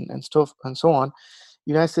airports and stuff and so on.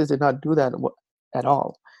 United States did not do that at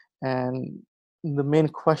all, and the main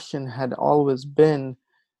question had always been,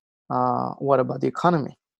 what about the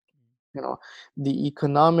economy? You know, the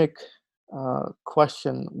economic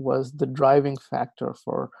question was the driving factor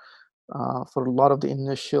for a lot of the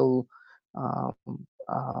initial um,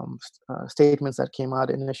 statements that came out,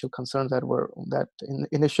 initial concerns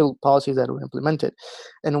initial policies that were implemented.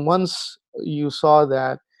 And once you saw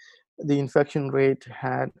that the infection rate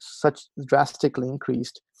had such drastically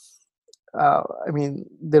increased, I mean,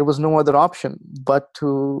 there was no other option but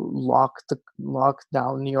to lock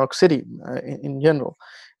down New York City in general,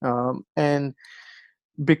 and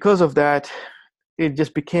because of that, it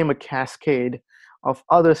just became a cascade of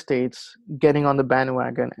other states getting on the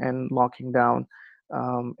bandwagon and locking down,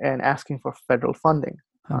 and asking for federal funding.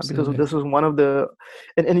 Because Absolutely. this was one of the,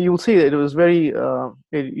 and you'll see it was very,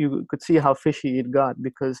 you could see how fishy it got,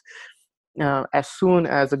 because as soon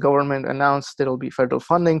as the government announced there will be federal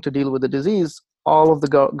funding to deal with the disease, all of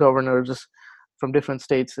the governors from different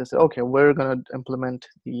states said, okay, we're going to implement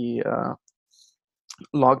the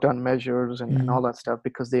lockdown measures and all that stuff,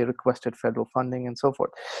 because they requested federal funding and so forth.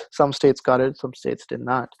 Some states got it, some states did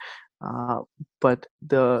not. But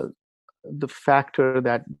the factor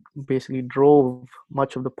that basically drove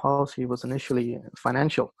much of the policy was initially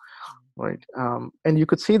financial, right? And you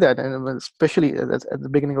could see that, and especially at the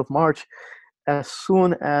beginning of March, as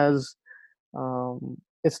soon as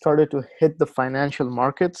it started to hit the financial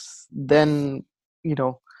markets, then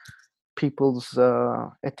people's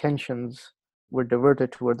attentions were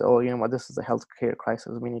diverted toward, oh, what, this is a healthcare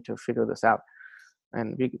crisis. We need to figure this out,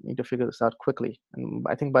 and we need to figure this out quickly. And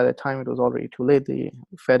I think by the time it was already too late, the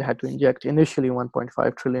Fed had to inject initially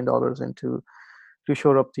 $1.5 trillion into to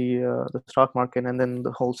shore up the stock market, and then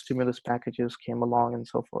the whole stimulus packages came along and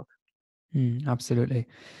so forth. Absolutely.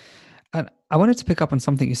 And I wanted to pick up on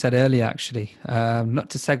something you said earlier, actually, not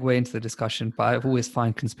to segue into the discussion, but I've always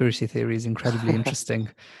find conspiracy theories incredibly interesting.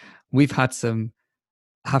 We've had some,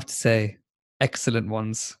 I have to say, excellent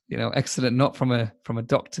ones, excellent, not from a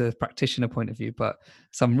doctor practitioner point of view, but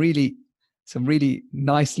some really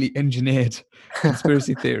nicely engineered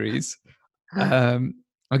conspiracy theories.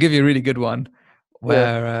 I'll give you a really good one Yeah.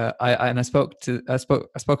 where I spoke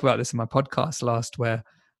about this in my podcast last, where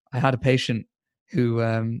I had a patient who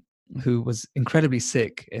was incredibly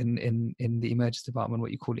sick in the emergency department,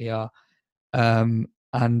 what you call ER, and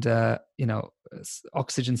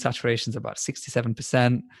oxygen saturation is about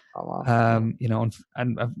 67%. Oh, wow.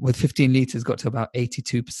 And with 15 liters got to about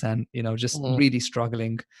 82%, just really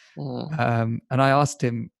struggling. And I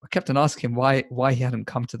kept on asking him why he hadn't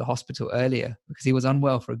come to the hospital earlier, because he was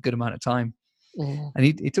unwell for a good amount of time. And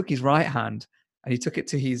he took his right hand and he took it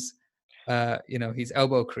to his his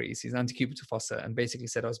elbow crease, his antecubital fossa, and basically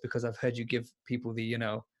said, "Oh, it's because I've heard you give people the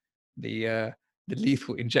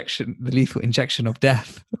lethal injection of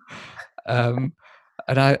death." And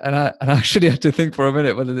I actually had to think for a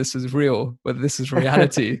minute whether this was real, whether this was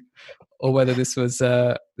reality, or whether this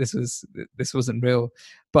wasn't real.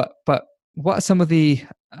 But what are some of the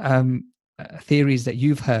theories that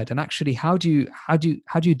you've heard, and actually how do you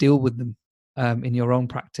deal with them in your own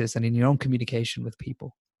practice and in your own communication with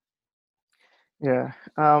people? Yeah,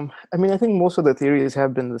 I mean, I think most of the theories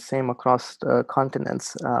have been the same across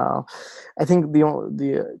continents. I think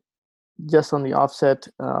the just on the offset,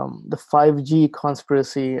 the 5G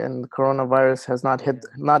conspiracy and the coronavirus has not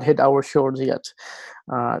hit our shores yet.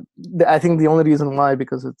 I think the only reason why,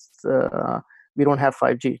 because it's we don't have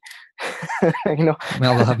 5G. May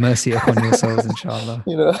Allah have mercy upon your souls, inshallah.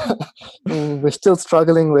 We're still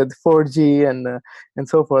struggling with 4G and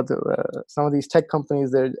so forth. Some of these tech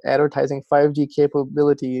companies, they're advertising 5G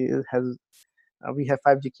capability has. We have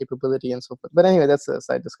 5G capability and so forth. But anyway, that's a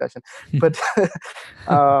side discussion. But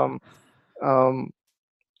um, um,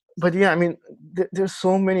 but yeah, I mean, there's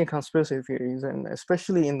so many conspiracy theories, and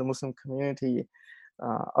especially in the Muslim community.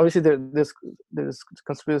 Obviously, there's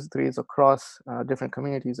conspiracy theories across different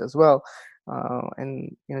communities as well,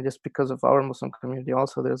 and just because of our Muslim community,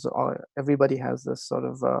 also everybody has this sort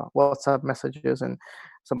of WhatsApp messages, and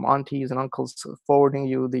some aunties and uncles forwarding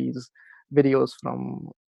you these videos from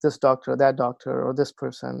this doctor, that doctor, or this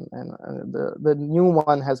person, and the new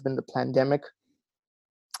one has been the Plandemic.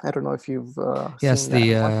 I don't know if you've Yes,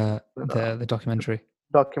 seen that one. the documentary.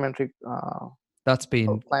 Documentary. That's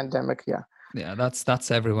been Plandemic. Yeah. Yeah,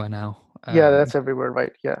 that's everywhere now. Yeah, that's everywhere,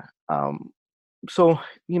 right? Yeah. So,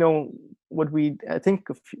 I think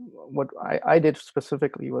what I did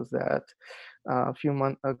specifically was that a few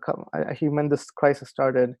months actually when this crisis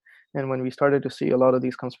started, and when we started to see a lot of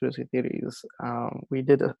these conspiracy theories, we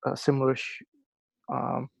did a similar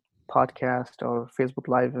um, podcast or Facebook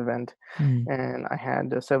Live event, Mm. and I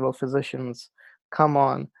had several physicians come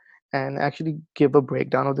on and actually give a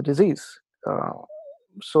breakdown of the disease, uh,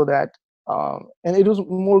 so that and it was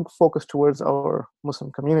more focused towards our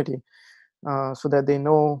Muslim community, so that they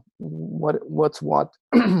know what's what,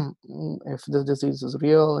 if the disease is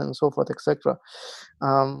real and so forth, etc.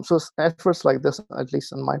 So efforts like this, at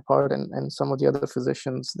least on my part, and some of the other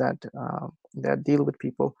physicians that deal with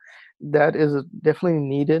people, that is definitely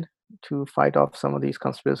needed to fight off some of these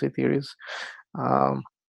conspiracy theories. Um,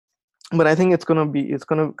 but I think it's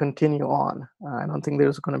gonna continue on. I don't think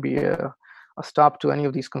there's gonna be a stop to any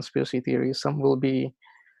of these conspiracy theories. Some will be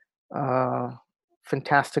uh,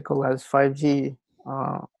 fantastical as 5G,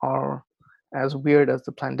 or as weird as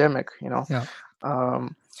the pandemic, Yeah.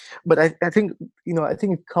 Um, but I think, I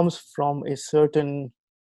think it comes from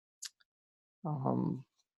um,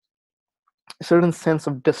 a certain sense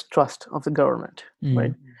of distrust of the government,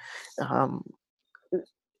 right? Mm. Um,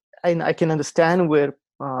 and I can understand where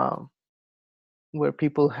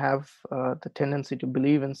people have the tendency to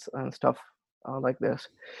believe in stuff like this,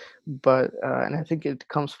 but and I think it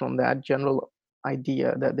comes from that general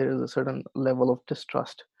idea that there is a certain level of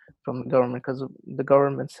distrust from the government, because the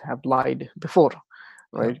governments have lied before,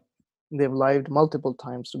 Yeah. right? They've lied multiple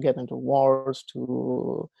times to get into wars,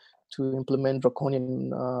 to implement draconian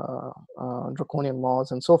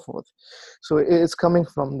laws and so forth. So it's coming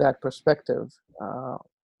from that perspective, uh,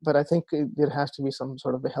 but I think there has to be some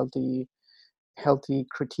sort of a healthy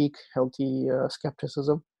critique, healthy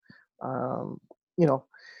skepticism. um, you know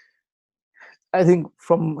I think,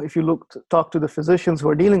 from if you talk to the physicians who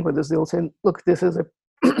are dealing with this, they'll say, look, this is a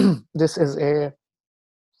this is a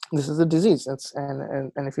this is a disease.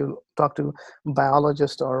 And if you talk to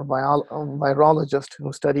biologists or virologists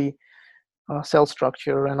who study cell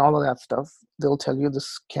structure and all of that stuff, they'll tell you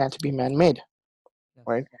this can't be man-made, Yes.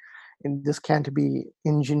 right? And this can't be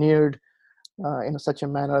engineered in such a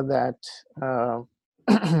manner that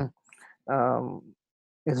um,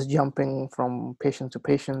 is jumping from patient to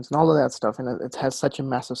patient and all of that stuff, and it has such a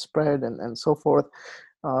massive spread and so forth.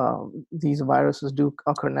 These viruses do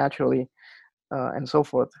occur naturally, and so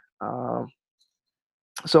forth. Um,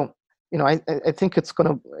 so, I think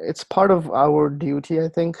it's part of our duty, I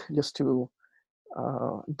think, just to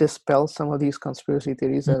dispel some of these conspiracy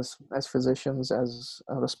theories Mm. as physicians, as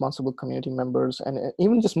responsible community members, and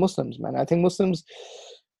even just Muslims, man. I think Muslims,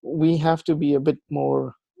 we have to be a bit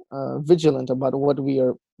more vigilant about what we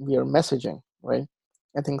are messaging, right?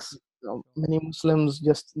 I think many Muslims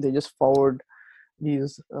just forward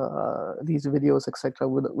these videos, etc.,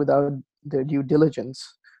 without their due diligence,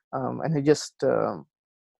 and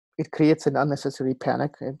it creates an unnecessary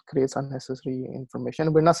panic. It creates unnecessary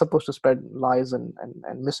information. We're not supposed to spread lies and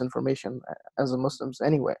misinformation as a Muslims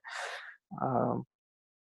anyway. Um,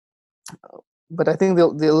 but I think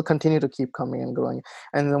they'll continue to keep coming and growing.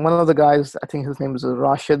 And then one of the guys, I think his name is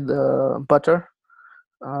Rashid Butter.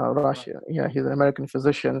 Right. Rashid, yeah, he's an American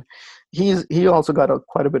physician. He also got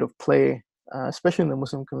quite a bit of play, especially in the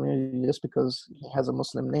Muslim community, just because he has a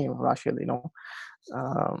Muslim name, Rashid.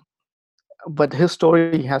 Um, but his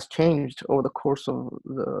story has changed over the course of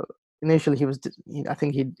the. Initially, I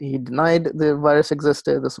think he denied the virus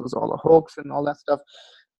existed. This was all a hoax and all that stuff.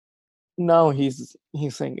 Now he's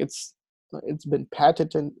saying it's been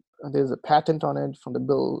patented. There's a patent on it from the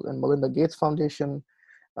Bill and Melinda Gates Foundation,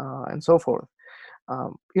 and so forth.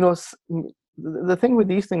 The thing with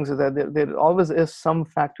these things is that there always is some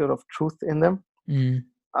factor of truth in them. Mm.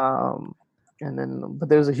 um, but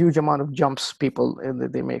there's a huge amount of jumps people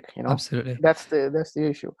that they make. Absolutely. That's the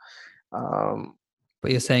issue. um,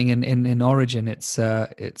 But you're saying in origin, it's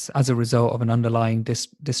as a result of an underlying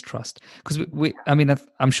distrust. Because I mean,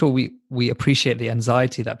 I'm sure we appreciate the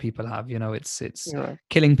anxiety that people have. It's you're right.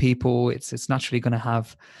 killing people. It's naturally going to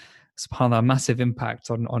have, subhanAllah, a massive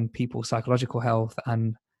impact on people's psychological health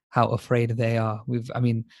and how afraid they are. I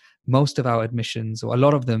mean, most of our admissions, or a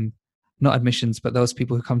lot of them, not admissions, but those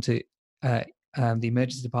people who come to uh, the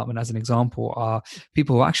emergency department, as an example, are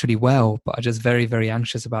people who are actually well, but are just very, very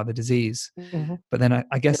anxious about the disease. Hmm. But then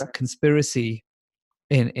I guess Yeah, conspiracy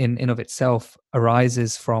in of itself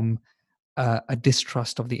arises from a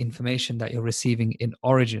distrust of the information that you're receiving in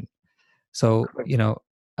origin. So,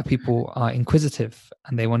 correct. people are inquisitive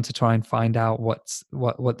and they want to try and find out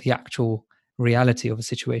what the actual reality of a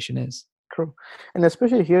situation is. True. And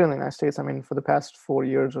especially here in the United States, I mean, for the past 4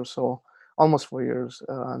 years or so, almost 4 years,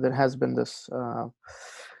 there has been this,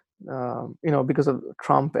 because of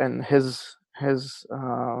Trump and his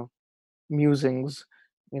musings,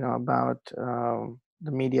 about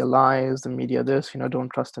the media lies, the media this, don't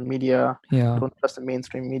trust the media, Yeah. don't trust the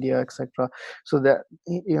mainstream media, etc. So that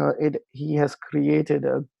he has created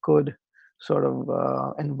a good sort of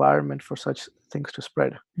environment for such things to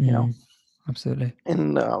spread. Absolutely.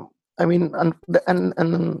 And I mean,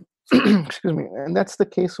 and excuse me, and that's the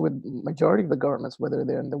case with majority of the governments, whether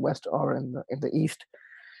they're in the West or in the East.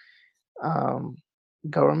 Um,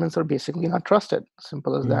 Governments are basically not trusted.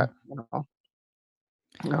 Simple as that.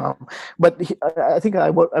 But I think I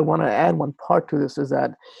want to add one part to this, is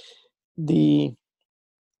that the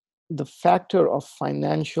factor of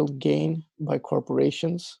financial gain by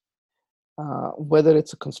corporations, whether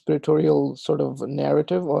it's a conspiratorial sort of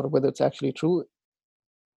narrative or whether it's actually true,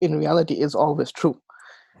 in reality is always true.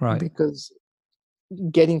 Right. Because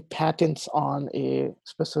getting patents on a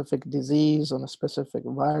specific disease, on a specific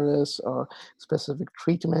virus or specific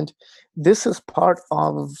treatment, this is part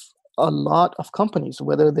of a lot of companies,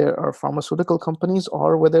 whether there are pharmaceutical companies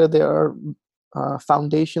or whether there are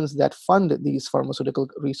foundations that fund these pharmaceutical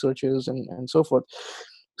researchers and so forth.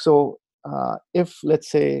 So if, let's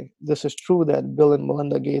say, this is true, that Bill and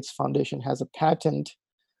Melinda Gates Foundation has a patent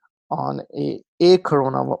on a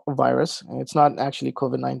coronavirus, and it's not actually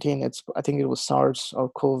COVID-19. I think it was SARS or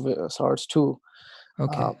SARS-2.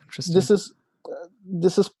 Okay, interesting.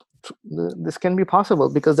 This can be possible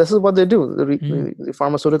because this is what they do. The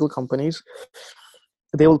pharmaceutical companies,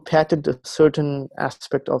 they will patent a certain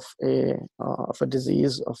aspect of a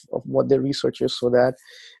disease, of what their research is, so that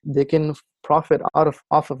they can profit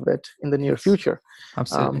off of it in the near future.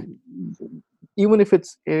 Absolutely. Even if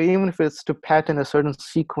it's to patent a certain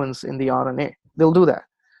sequence in the RNA, they'll do that.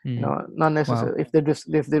 Not necessarily. Wow.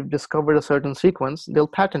 If they've discovered a certain sequence, they'll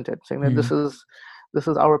patent it, saying that this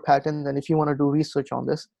is our patent, and if you want to do research on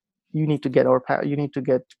this, you need to get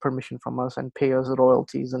permission from us and pay us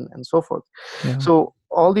royalties and so forth. Yeah. So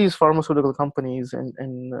all these pharmaceutical companies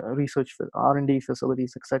and research R&D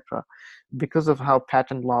facilities, etc., because of how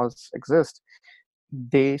patent laws exist,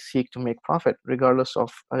 they seek to make profit, regardless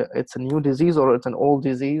of it's a new disease or it's an old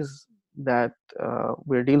disease that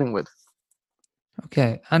we're dealing with.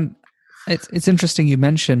 Okay, and it's interesting you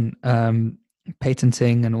mention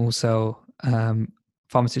patenting and also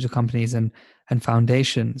pharmaceutical companies and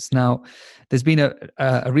foundations. Now, there's been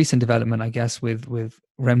a recent development, I guess, with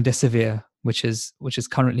Remdesivir, which is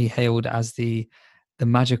currently hailed as the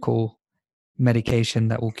magical medication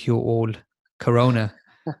that will cure all corona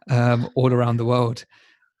all around the world.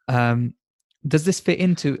 Does this fit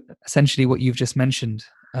into essentially what you've just mentioned?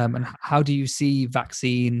 And how do you see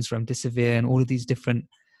vaccines, remdesivir, and all of these different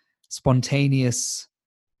spontaneous,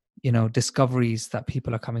 discoveries that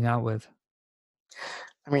people are coming out with?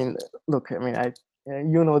 I mean, look,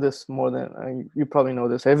 you know this more than you probably know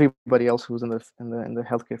this. Everybody else who's in the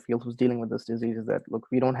healthcare field who's dealing with this disease is that, look,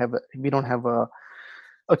 we don't have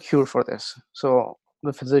a cure for this. So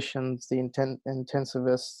the physicians, the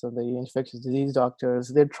intensivists, the infectious disease doctors,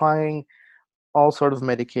 they're trying all sort of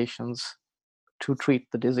medications to treat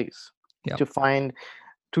the disease, to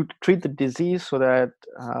treat the disease so that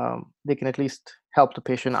they can at least help the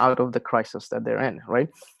patient out of the crisis that they're in, right?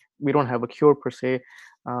 We don't have a cure per se.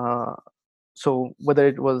 So whether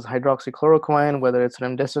it was hydroxychloroquine, whether it's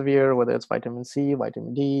remdesivir, whether it's vitamin C,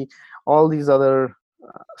 vitamin D, all these other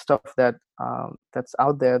stuff that's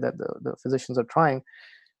out there that the physicians are trying,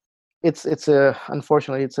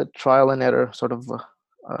 unfortunately it's a trial and error sort of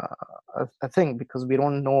a thing, because we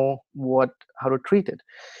don't know how to treat it.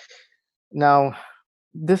 Now,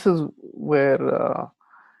 this is where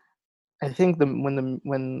I think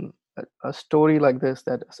when a story like this,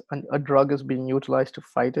 that a drug is being utilized to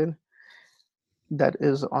fight it, that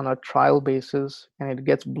is on a trial basis, and it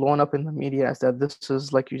gets blown up in the media as that this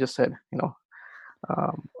is, like you just said,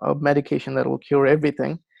 a medication that will cure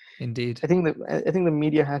everything. Indeed. I think the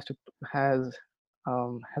media has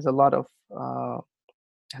a lot of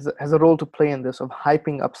has a role to play in this, of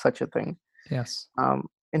hyping up such a thing. Yes.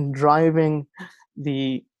 In driving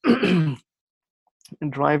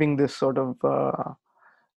this sort of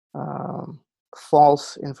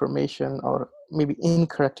false information, or maybe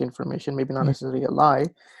incorrect information, maybe not necessarily a lie,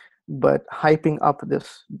 but hyping up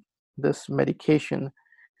this medication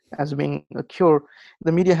as being a cure.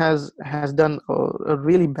 The media has done a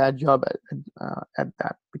really bad job at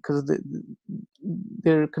that, because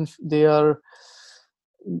they're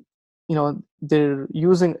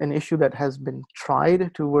using an issue that has been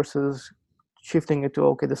tried to, versus shifting it to,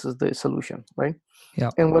 okay, this is the solution, right?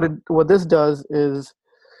 Yeah. And what this does is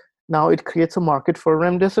now it creates a market for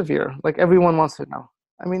remdesivir. Like everyone wants it now.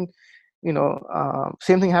 I mean,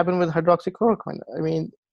 same thing happened with hydroxychloroquine. I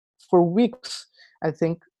mean, for weeks, I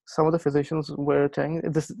think some of the physicians were saying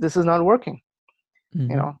this is not working.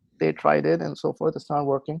 Mm-hmm. They tried it and so forth. It's not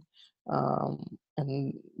working.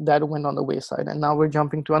 And that went on the wayside. And now we're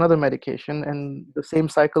jumping to another medication, and the same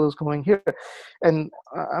cycle is going here. And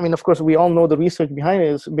I mean, of course, we all know the research behind it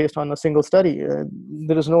is based on a single study.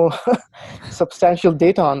 There is no substantial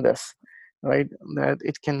data on this, right? That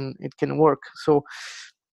it can work. So,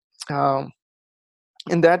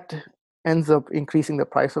 and that ends up increasing the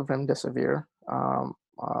price of remdesivir.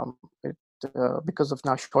 Because of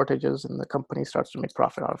now shortages, and the company starts to make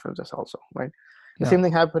profit out of this also, right? The same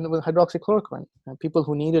thing happened with hydroxychloroquine. People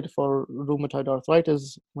who need it for rheumatoid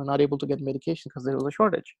arthritis were not able to get medication because there was a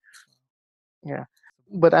shortage. Yeah,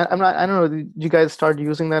 but I don't know. Did you guys start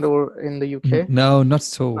using that or in the UK? No, not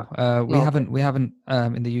at all. We No, haven't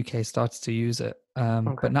in the UK started to use it.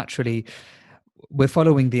 okay. But naturally, we're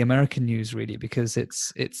following the American news really, because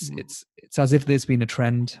it's as if there's been a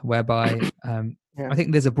trend whereby I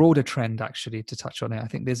think there's a broader trend actually to touch on it. I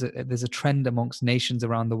think there's a trend amongst nations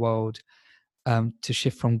around the world to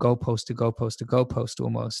shift from goalpost to goalpost to goalpost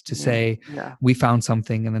almost, to say we found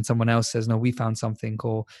something, and then someone else says no, we found something,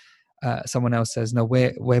 or someone else says no,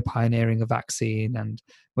 we're pioneering a vaccine. And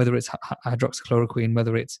whether it's hydroxychloroquine,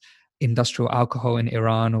 whether it's industrial alcohol in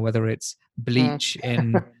Iran, or whether it's bleach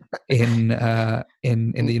in the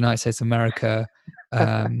United States of America,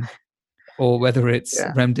 or whether it's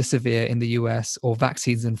remdesivir in the US, or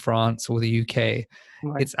vaccines in France or the UK,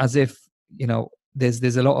 it's as if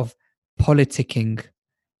there's a lot of politicking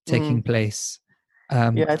taking place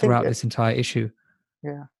throughout this entire issue.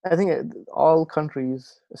 Yeah, I think all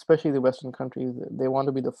countries, especially the Western countries, they want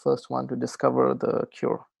to be the first one to discover the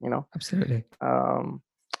cure. Absolutely.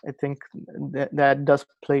 I think that does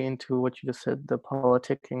play into what you just said, the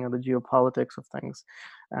politicking or the geopolitics of things,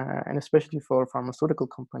 and especially for pharmaceutical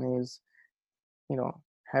companies,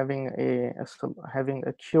 having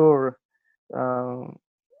a cure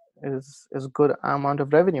is good amount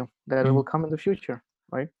of revenue that will come in the future,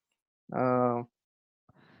 right?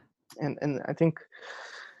 And I think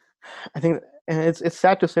and it's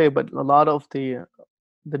sad to say, but a lot of the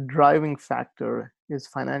driving factor is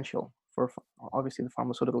financial for obviously the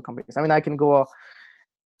pharmaceutical companies. I mean, I can go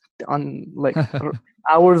on like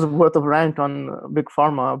hours worth of rant on Big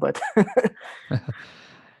Pharma, but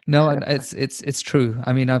no, and it's true.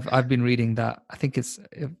 I mean, I've been reading that. I think it's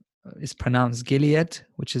pronounced Gilead,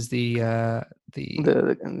 which is the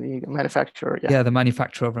manufacturer. Yeah, the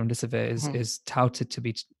manufacturer of remdesivir is touted to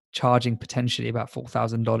be charging potentially about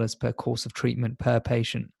 $4,000 per course of treatment per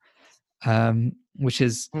patient, which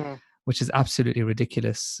is absolutely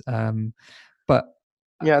ridiculous. But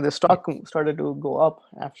the stock started to go up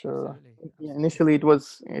after. Initially,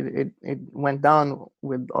 it went down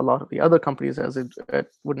with a lot of the other companies, as it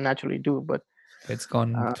would naturally do, but it's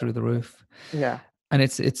gone through the roof. Yeah, and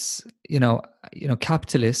it's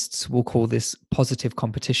capitalists will call this positive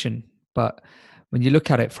competition, but when you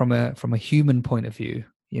look at it from a human point of view,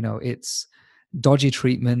 it's dodgy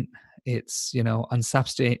treatment, it's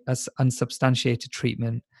unsubstantiated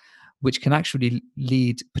treatment, which can actually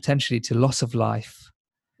lead potentially to loss of life,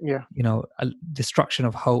 a destruction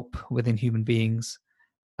of hope within human beings,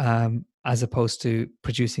 as opposed to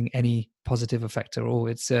producing any positive effect at all.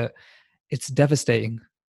 It's devastating,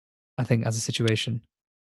 I think, as a situation.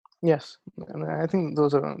 Yes, and I think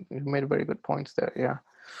you made very good points there. Yeah.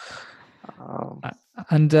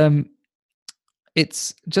 And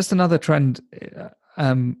it's just another trend,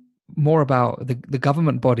 more about the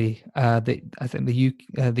government body. I think the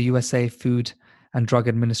USA Food and Drug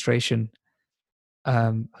Administration,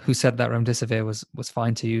 who said that remdesivir was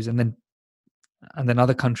fine to use, and then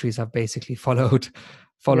other countries have basically followed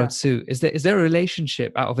suit. Is there a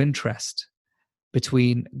relationship out of interest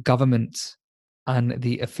between government and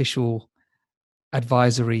the official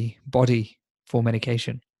advisory body for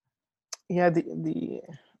medication? Yeah, the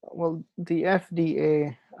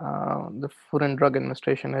FDA, the Food and Drug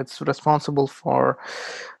Administration, it's responsible for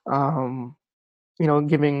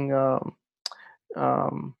giving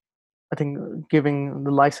I think giving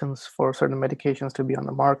the license for certain medications to be on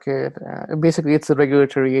the market. Basically, it's a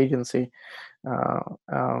regulatory agency.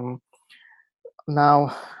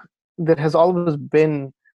 Now, there has always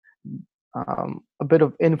been a bit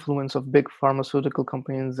of influence of big pharmaceutical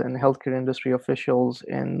companies and healthcare industry officials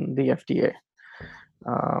in the FDA,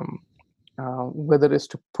 whether it's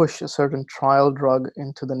to push a certain trial drug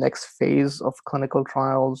into the next phase of clinical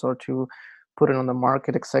trials or to put it on the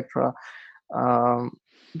market, etc.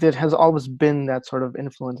 There has always been that sort of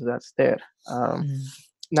influence that's there.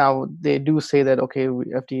 Now they do say that okay,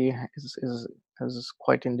 FDA is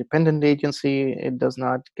quite independent agency. It does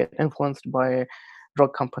not get influenced by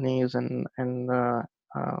drug companies uh,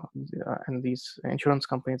 and these insurance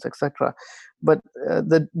companies, etc. But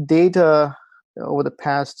the data over the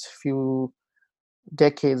past few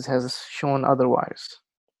decades has shown otherwise.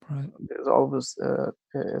 Right. There's always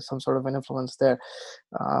some sort of an influence there.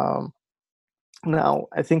 Um, Now,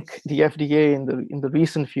 I think the FDA in the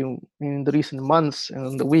recent months and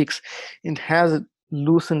in the weeks, it has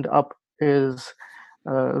loosened up its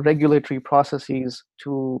regulatory processes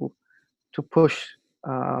to push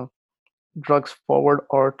uh, drugs forward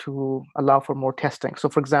or to allow for more testing. So,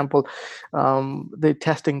 for example, the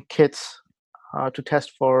testing kits to test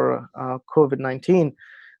for COVID-19.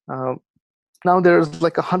 Uh, Now there's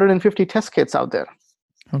like 150 test kits out there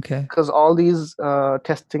Okay. because all these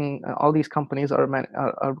all these companies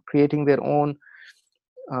are creating their own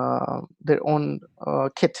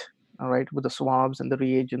kit, all right, with the swabs and the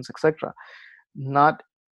reagents, etc. Not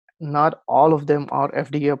not all of them are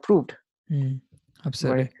FDA approved, right?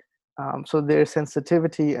 Absolutely. So their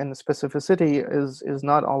sensitivity and specificity is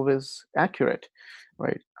not always accurate,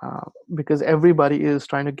 right? Because everybody is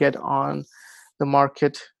trying to get on the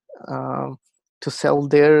market um, to sell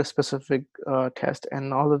their specific test,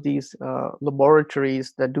 and all of these laboratories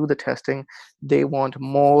that do the testing, they want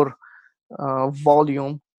more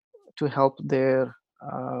volume to help their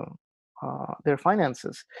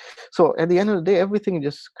finances. So at the end of the day, everything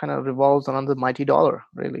just kind of revolves around the mighty dollar,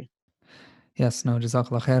 really. Yes, no,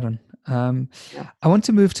 Jazakallah khairan. Yeah. I want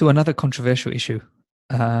to move to another controversial issue.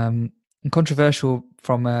 Controversial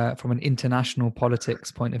from an international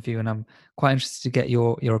politics point of view, and I'm quite interested to get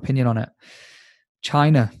your opinion on it.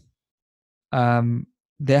 China.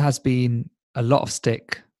 There has been a lot of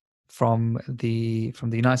stick from the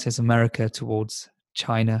United States of America towards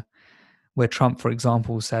China, where Trump, for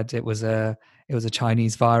example, said it was a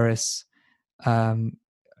Chinese virus.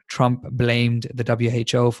 Trump blamed the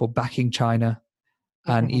WHO for backing China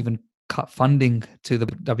and Mhm. even cut funding to the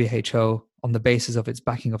WHO on the basis of its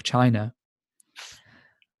backing of China.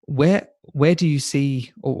 Where do you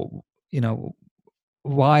see, or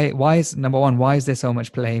why is, number one, why is there so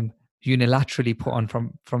much blame unilaterally put on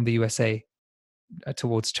from the USA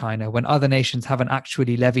towards China when other nations haven't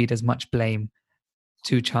actually levied as much blame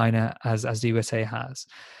to China as the USA has?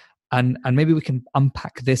 And maybe we can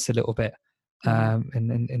unpack this a little bit Mhm.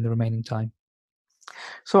 in the remaining time.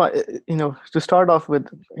 So, to start off with,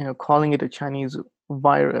 calling it a Chinese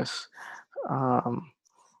virus, um,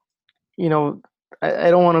 you know, I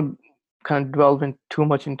don't want to kind of delve in too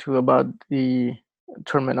much into about the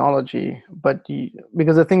terminology, but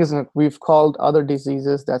because the thing is, we've called other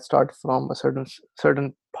diseases that start from a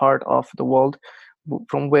certain part of the world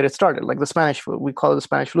from where it started, like the Spanish flu. We call it the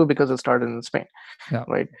Spanish flu because it started in Spain, Yeah,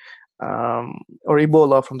 right? Or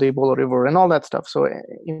Ebola from the Ebola River and all that stuff. So,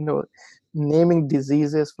 naming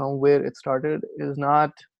diseases from where it started is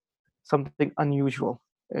not something unusual.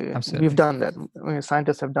 We've absolutely. done that.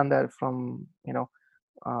 Scientists have done that from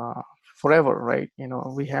uh, forever, right?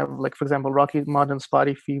 We have, like, for example, Rocky Mountain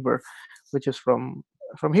spotty fever, which is from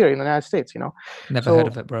here in the United States. Never heard So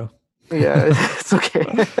of it, bro. yeah, it's okay.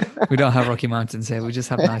 We don't have Rocky Mountains here. We just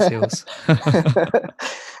have nice hills.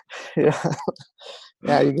 Yeah,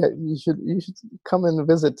 yeah. You should come and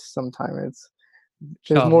visit sometime.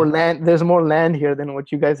 Inshallah. There's more land here than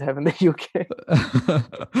what you guys have in the UK.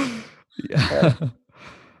 Yeah.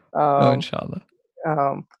 No, Um, inshallah.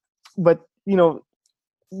 but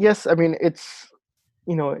yes, I mean, it's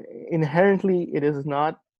inherently it is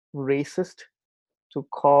not racist to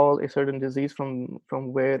call a certain disease from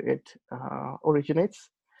where it originates.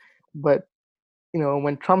 But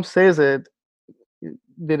when Trump says it,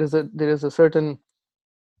 there is a certain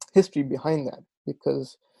history behind that,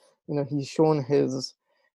 because he's shown his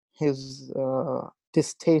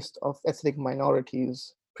distaste of ethnic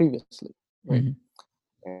minorities previously, right? Mhm.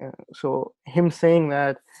 So him saying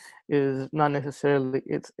that is not necessarily,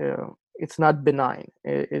 it's not benign.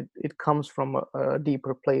 It comes from a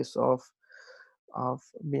deeper place of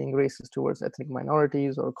being racist towards ethnic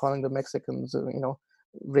minorities, or calling the Mexicans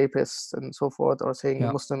rapists and so forth, or saying the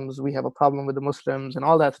Yeah, Muslims, we have a problem with the Muslims and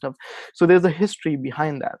all that stuff. So there's a history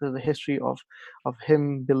behind that. There's a history of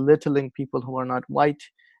him belittling people who are not white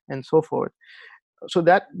and so forth. So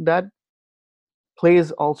that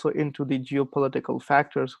plays also into the geopolitical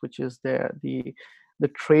factors, which is the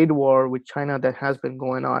trade war with China that has been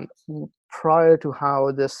going on prior to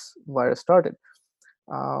how this virus started.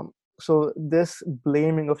 So this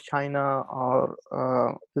blaming of China, or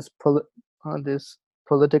this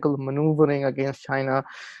political maneuvering against China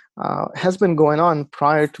has been going on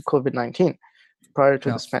prior to COVID-19. prior to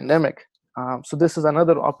Yeah. this pandemic. So this is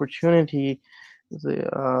another opportunity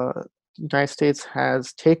the United States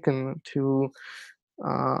has taken to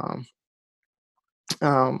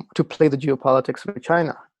play the geopolitics with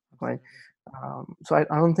China, right? So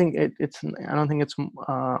I don't think it's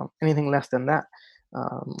anything less than that.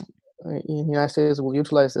 Um, the United States will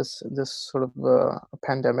utilize this sort of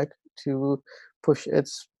pandemic to push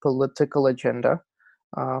its political agenda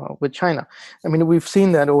with China. I mean, we've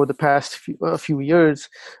seen that over the past few years,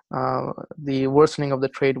 the worsening of the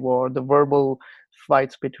trade war, the verbal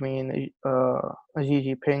fights between Xi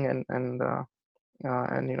Jinping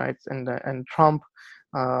and Trump,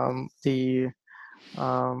 the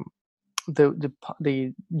um,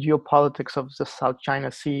 the geopolitics of the South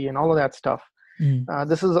China Sea and all of that stuff. Mm.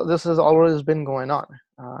 This has always been going on.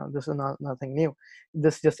 This is nothing new.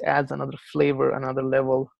 This just adds another flavor, another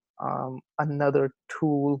level, another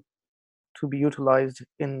tool to be utilized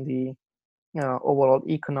in the overall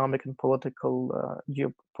economic and political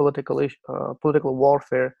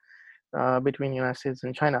warfare between the United States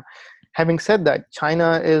and China. Having said that,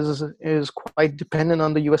 China is quite dependent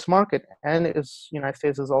on the U.S. market, and United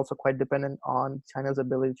States is also quite dependent on China's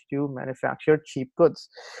ability to manufacture cheap goods.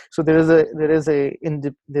 So there's a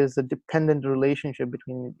dependent relationship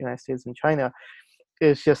between the United States and China.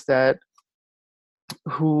 It's just that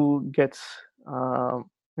who gets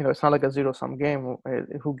it's not like a zero-sum game.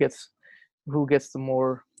 Who gets the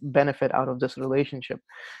more benefit out of this relationship.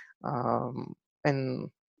 And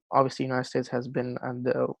obviously, United States has been on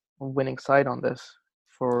the winning side on this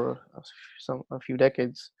for a few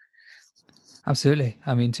decades. Absolutely.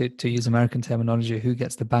 I mean, to use American terminology, who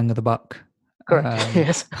gets the bang of the buck? Correct.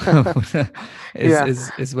 Yes. Yeah.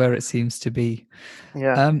 is where it seems to be.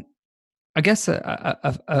 Yeah. I guess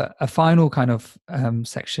a final kind of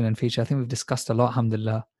section and feature. I think we've discussed a lot,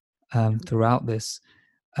 alhamdulillah, throughout this.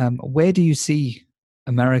 Where do you see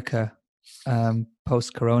America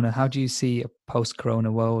post-corona? How do you see a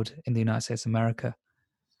post-corona world in the United States of America?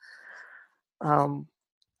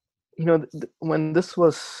 When this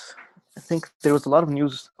was, I think there was a lot of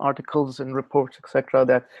news articles and reports, etc.,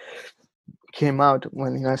 that came out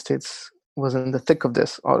when the United States was in the thick of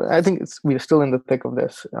this. Or I think we're still in the thick of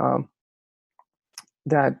this.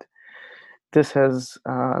 That this has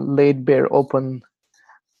laid bare open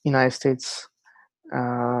United States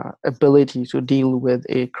ability to deal with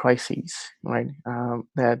a crisis, right?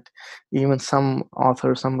 That even some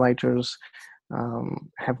authors, some writers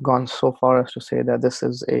have gone so far as to say that this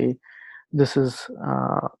is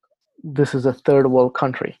a third world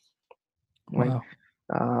country, right?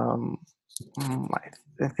 Wow.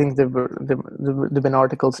 I think there've been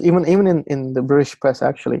articles, even in the British press,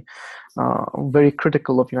 actually, very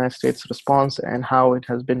critical of United States response and how it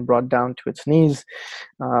has been brought down to its knees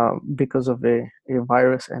because of a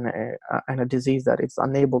virus and a disease that it's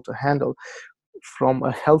unable to handle, from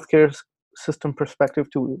a healthcare system perspective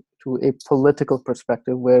to a political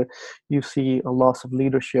perspective, where you see a loss of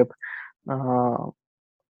leadership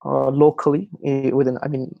locally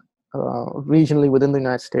regionally within the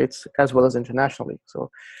United States as well as internationally. So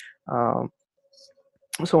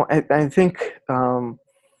I think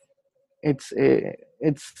it's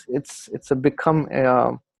become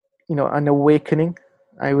an awakening,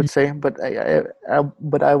 I would say, but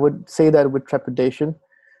I would say that with trepidation,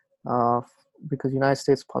 because United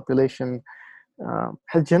States population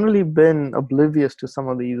has generally been oblivious to some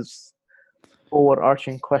of these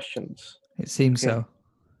overarching questions. It seems so.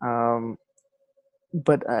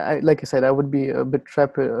 But like I said, I would be a bit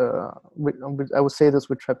I would say this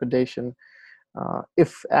with trepidation,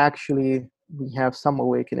 if actually we have some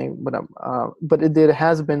awakening. But there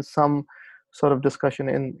has been some sort of discussion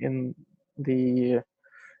in the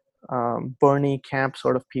Bernie camp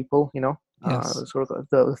sort of people, Yes. sort of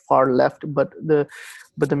the far left, but the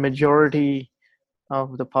majority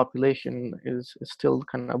of the population is still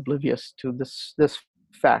kind of oblivious to this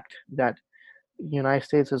fact that the United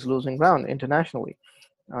States is losing ground internationally,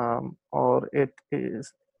 or it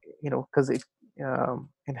is, because it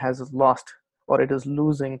has lost, or it is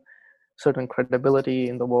losing certain credibility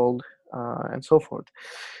in the world, and so forth.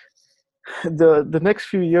 The next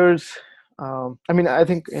few years, I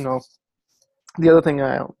think the other thing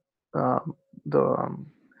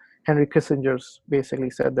Henry Kissinger's basically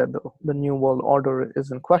said that the new world order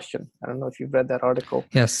is in question. I don't know if you've read that article.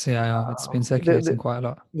 Yes, yeah, it's been circulating quite a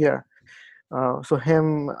lot. Yeah. So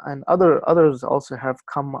him and others also have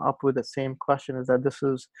come up with the same question: is that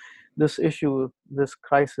this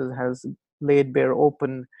crisis has laid bare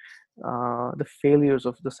open the failures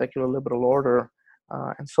of the secular liberal order,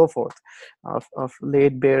 and so forth, of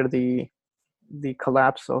laid bare the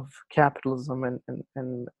collapse of capitalism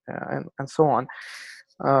and so on.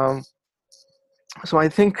 Um, so I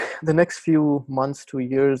think the next few months to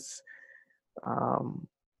years, the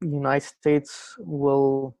United States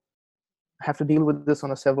will have to deal with this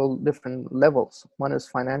on a several different levels. One is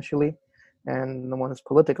financially, and one is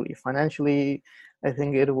politically. Financially, I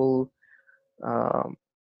think it will um,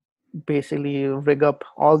 basically rig up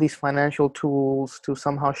all these financial tools to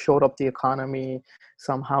somehow shore up the economy,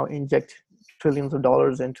 somehow inject trillions of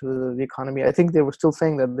dollars into the economy. I think they were still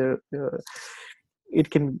saying that it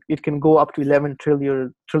can go up to 11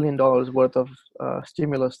 trillion dollars worth of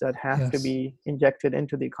stimulus that have to Yes. be injected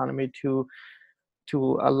into the economy to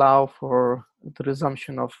allow for the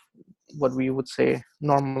resumption of what we would say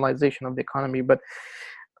normalization of the economy. But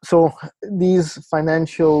so these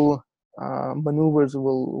financial maneuvers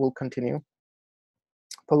will continue.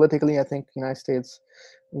 Politically, I think the United States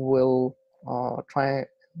will try and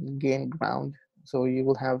gain ground. So you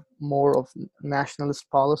will have more of nationalist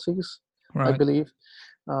policies, I Right. believe,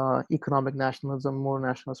 economic nationalism, more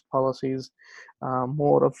nationalist policies,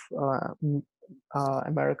 more of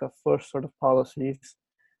America first sort of policies,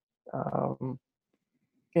 um,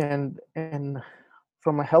 and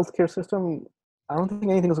from a healthcare system, I don't think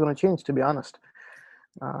anything is going to change, to be honest,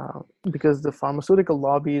 because the pharmaceutical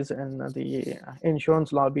lobbies and the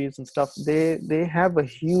insurance lobbies and stuff, they have a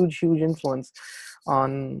huge influence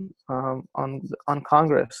on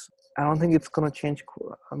Congress. I don't think it's going to change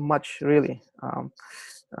much, really,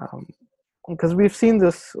 because we've seen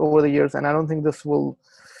this over the years, and I don't think this will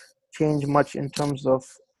change much in terms of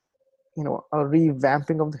a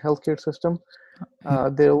revamping of the healthcare system. Yeah.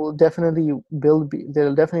 There definitely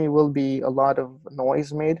will be a lot of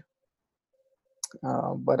noise made,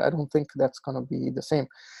 but I don't think that's going to be the same.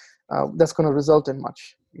 That's going to result in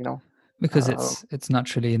much, Because Uh, it's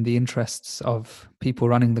naturally in the interests of people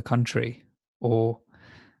running the country, or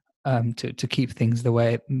to keep things the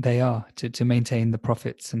way they are, to maintain the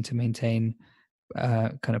profits and to maintain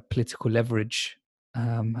kind of political leverage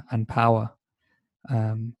and power,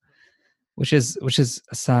 um, which is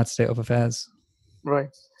a sad state of affairs.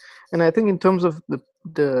 right. And I think in terms of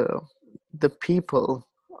the the people,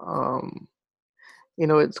 um,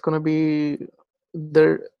 it's going to be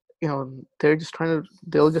they're they're just trying to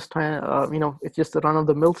they'll just try it's just the run of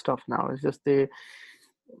the mill stuff now. It's just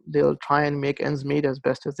they'll try and make ends meet as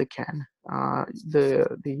best as they can. The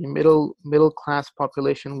middle class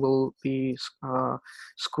population will be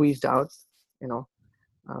squeezed out. You know,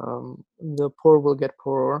 the poor will get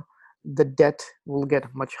poorer. The debt will get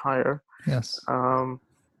much higher. Yes. Um,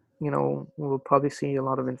 we'll probably see a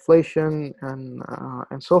lot of inflation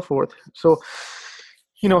and so forth. So,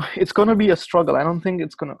 it's going to be a struggle. I don't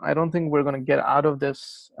think we're going to get out of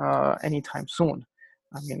this anytime soon.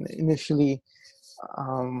 I mean, initially,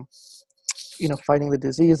 um, fighting the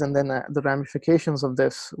disease, and then the ramifications of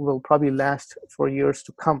this will probably last for years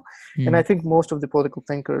to come. And I Mm. think most of the political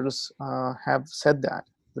thinkers have said that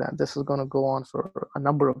this is going to go on for a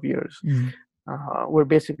number of years. Mm.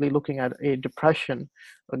 We're basically looking at a depression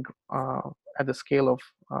at the scale of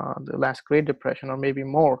the last Great Depression, or maybe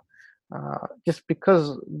more, just because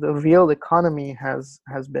the real economy has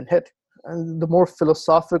been hit. And the more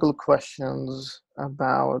philosophical questions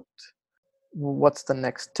about what's the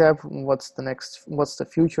next step, what's the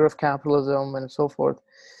future of capitalism, and so forth.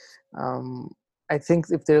 Um, I think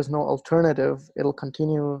if there's no alternative, it'll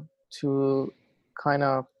continue to kind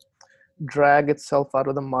of drag itself out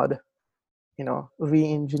of the mud,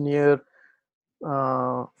 re-engineer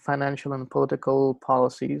financial and political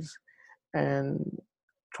policies, and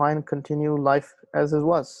try and continue life as it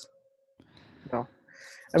was. You know,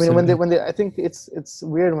 I mean, Absolutely. I think it's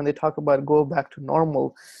weird when they talk about go back to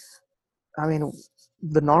normal. I mean,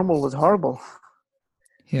 the normal was horrible,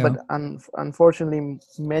 Yeah. but unfortunately,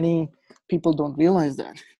 many people don't realize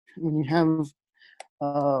that. When you have,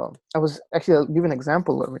 I'll give an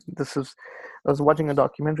example. I mean, I was watching a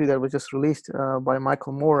documentary that was just released by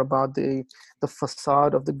Michael Moore about the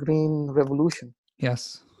facade of the Green Revolution.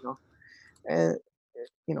 Yes. You know, and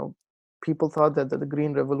people thought that the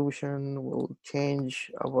Green Revolution will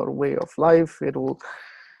change our way of life. It will,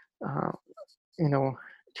 uh, you know,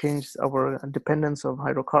 change our dependence on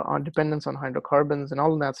hydrocarbons and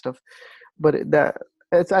all of that stuff. But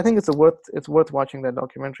I think it's worth watching that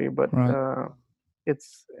documentary. But Right.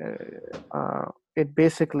 it's it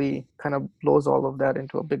basically kind of blows all of that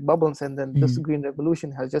into a big bubble, and then this Mm. green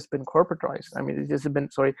revolution has just been corporatized. I mean,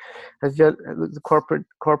 the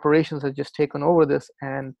corporations have just taken over this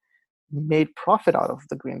and made profit out of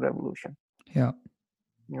the green revolution. Yeah.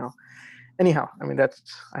 You know. Anyhow, I mean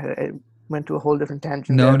went to a whole different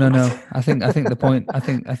tangent No, there. no, But no. I think the point. I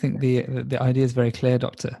think the idea is very clear,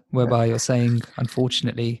 Doctor. Whereby you're saying,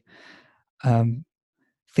 unfortunately,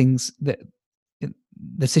 things that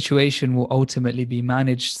the situation will ultimately be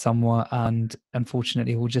managed somewhat, and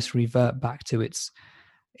unfortunately, will just revert back to its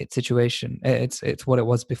situation. It's what it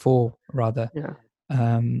was before, rather. yeah,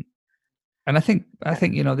 And I think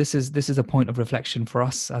this is a point of reflection for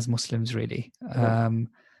us as Muslims, really, yeah,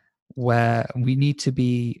 where we need to be,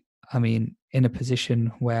 in a position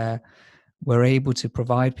where we're able to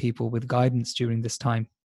provide people with guidance during this time.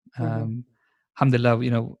 hmm Alhamdulillah,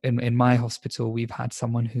 in my hospital, we've had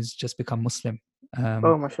someone who's just become Muslim,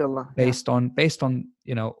 oh, mashallah, yeah, based on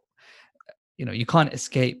you can't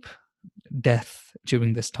escape death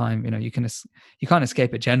during this time. You can't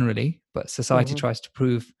escape it generally, but society hmm tries to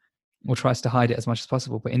prove or tries to hide it as much as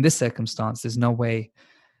possible. But in this circumstance, there's no way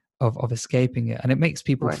of escaping it, and it makes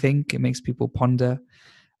people right, think. It makes people ponder.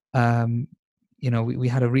 We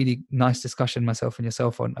had a really nice discussion, myself and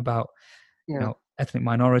yourself, on about yeah, ethnic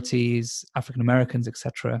minorities, African Americans,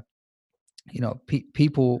 etc.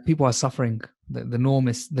 People are suffering. The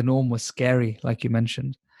norm was scary, like you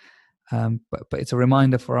mentioned. But it's a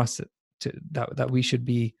reminder for us that we should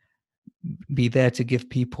be there to give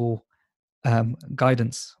people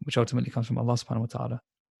guidance, which ultimately comes from Allah subhanahu wa ta'ala.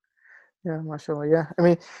 yeah, mashallah, yeah. I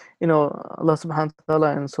mean, Allah subhanahu wa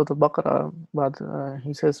ta'ala in Surah Al-Baqarah, but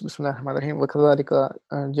he says, Bismillah ar-Rahman ar-Rahim, وَكَذَلِكَ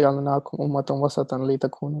جَعَلْنَاكُمْ أُمَّةً وَسَطًا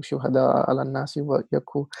لِتَكُونُوا شُهَدَاءَ عَلَى النَّاسِ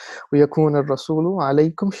وَيَكُونَ الرَّسُولُ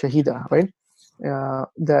عَلَيْكُمْ شَهِيدًا, right?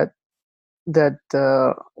 That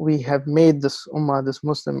we have made this ummah, this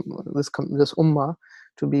Muslim, this ummah,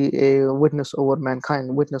 to be a witness over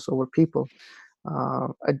mankind, witness over people,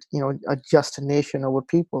 a just nation over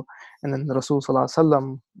people, and then the Rasul Sallallahu Alaihi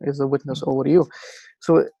Wasallam is a witness over you.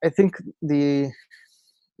 So I think the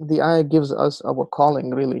ayah gives us our calling,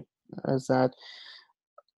 really, is that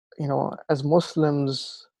as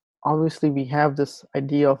Muslims, obviously we have this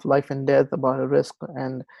idea of life and death, about a risk,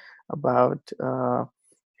 and about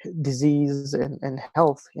disease and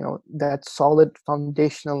health, that solid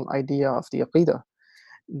foundational idea of the aqidah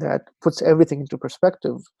that puts everything into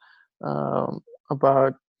perspective,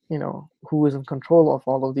 about who is in control of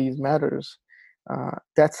all of these matters.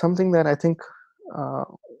 That's something that I think uh,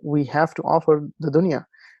 we have to offer the dunya.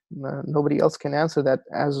 Nobody else can answer that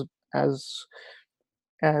as as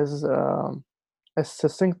um, as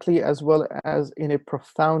succinctly, as well as in a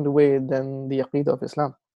profound way, than the aqidah of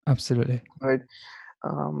Islam, Absolutely. right?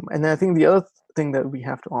 And I think the other thing that we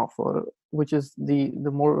have to offer, which is the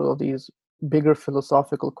more of these bigger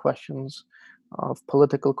philosophical questions, of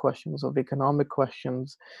political questions, of economic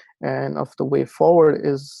questions, and of the way forward,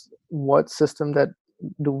 is what system that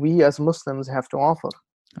do we as Muslims have to offer?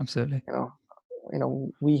 Absolutely.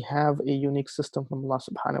 We have a unique system from Allah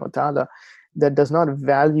subhanahu wa ta'ala that does not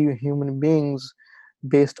value human beings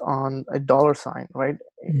based on a dollar sign, right?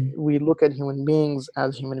 Mm. We look at human beings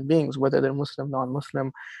as human beings, whether they're Muslim,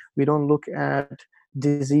 non-Muslim. We don't look at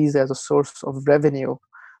disease as a source of revenue,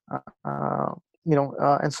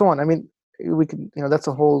 and so on. I mean, we can, that's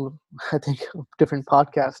a whole, I think, different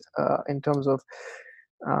podcast, in terms of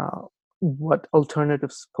uh, what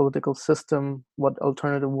alternative political system, what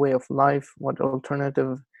alternative way of life, what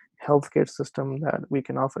alternative healthcare system that we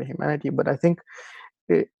can offer humanity. But I think,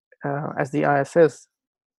 it, as the ayah says,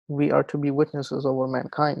 we are to be witnesses over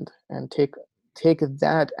mankind, and take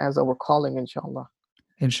that as our calling, inshallah.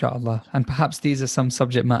 Inshallah. And perhaps these are some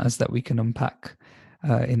subject matters that we can unpack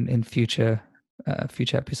in future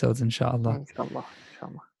episodes, inshallah. Inshallah,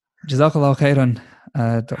 inshallah. Jazakallah khairan,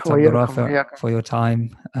 Dr. Abdur وإياكم Rafay, وإياكم. for your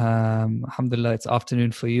time. Alhamdulillah, it's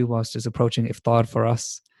afternoon for you, whilst it's approaching iftar for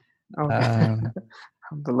us. Okay.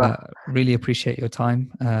 Alhamdulillah. Really appreciate your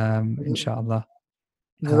time, inshallah.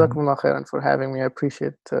 Jazakumullah khairan for having me. I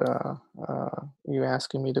appreciate you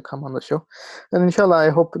asking me to come on the show. And inshallah, I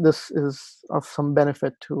hope this is of some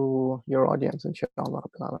benefit to your audience, inshallah.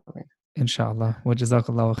 Inshallah. Wa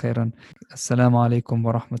jazakallahu khairan. Assalamu alaikum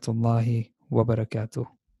wa rahmatullahi wa barakatuh.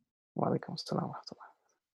 Wa alaikum assalam wa rahmatullah.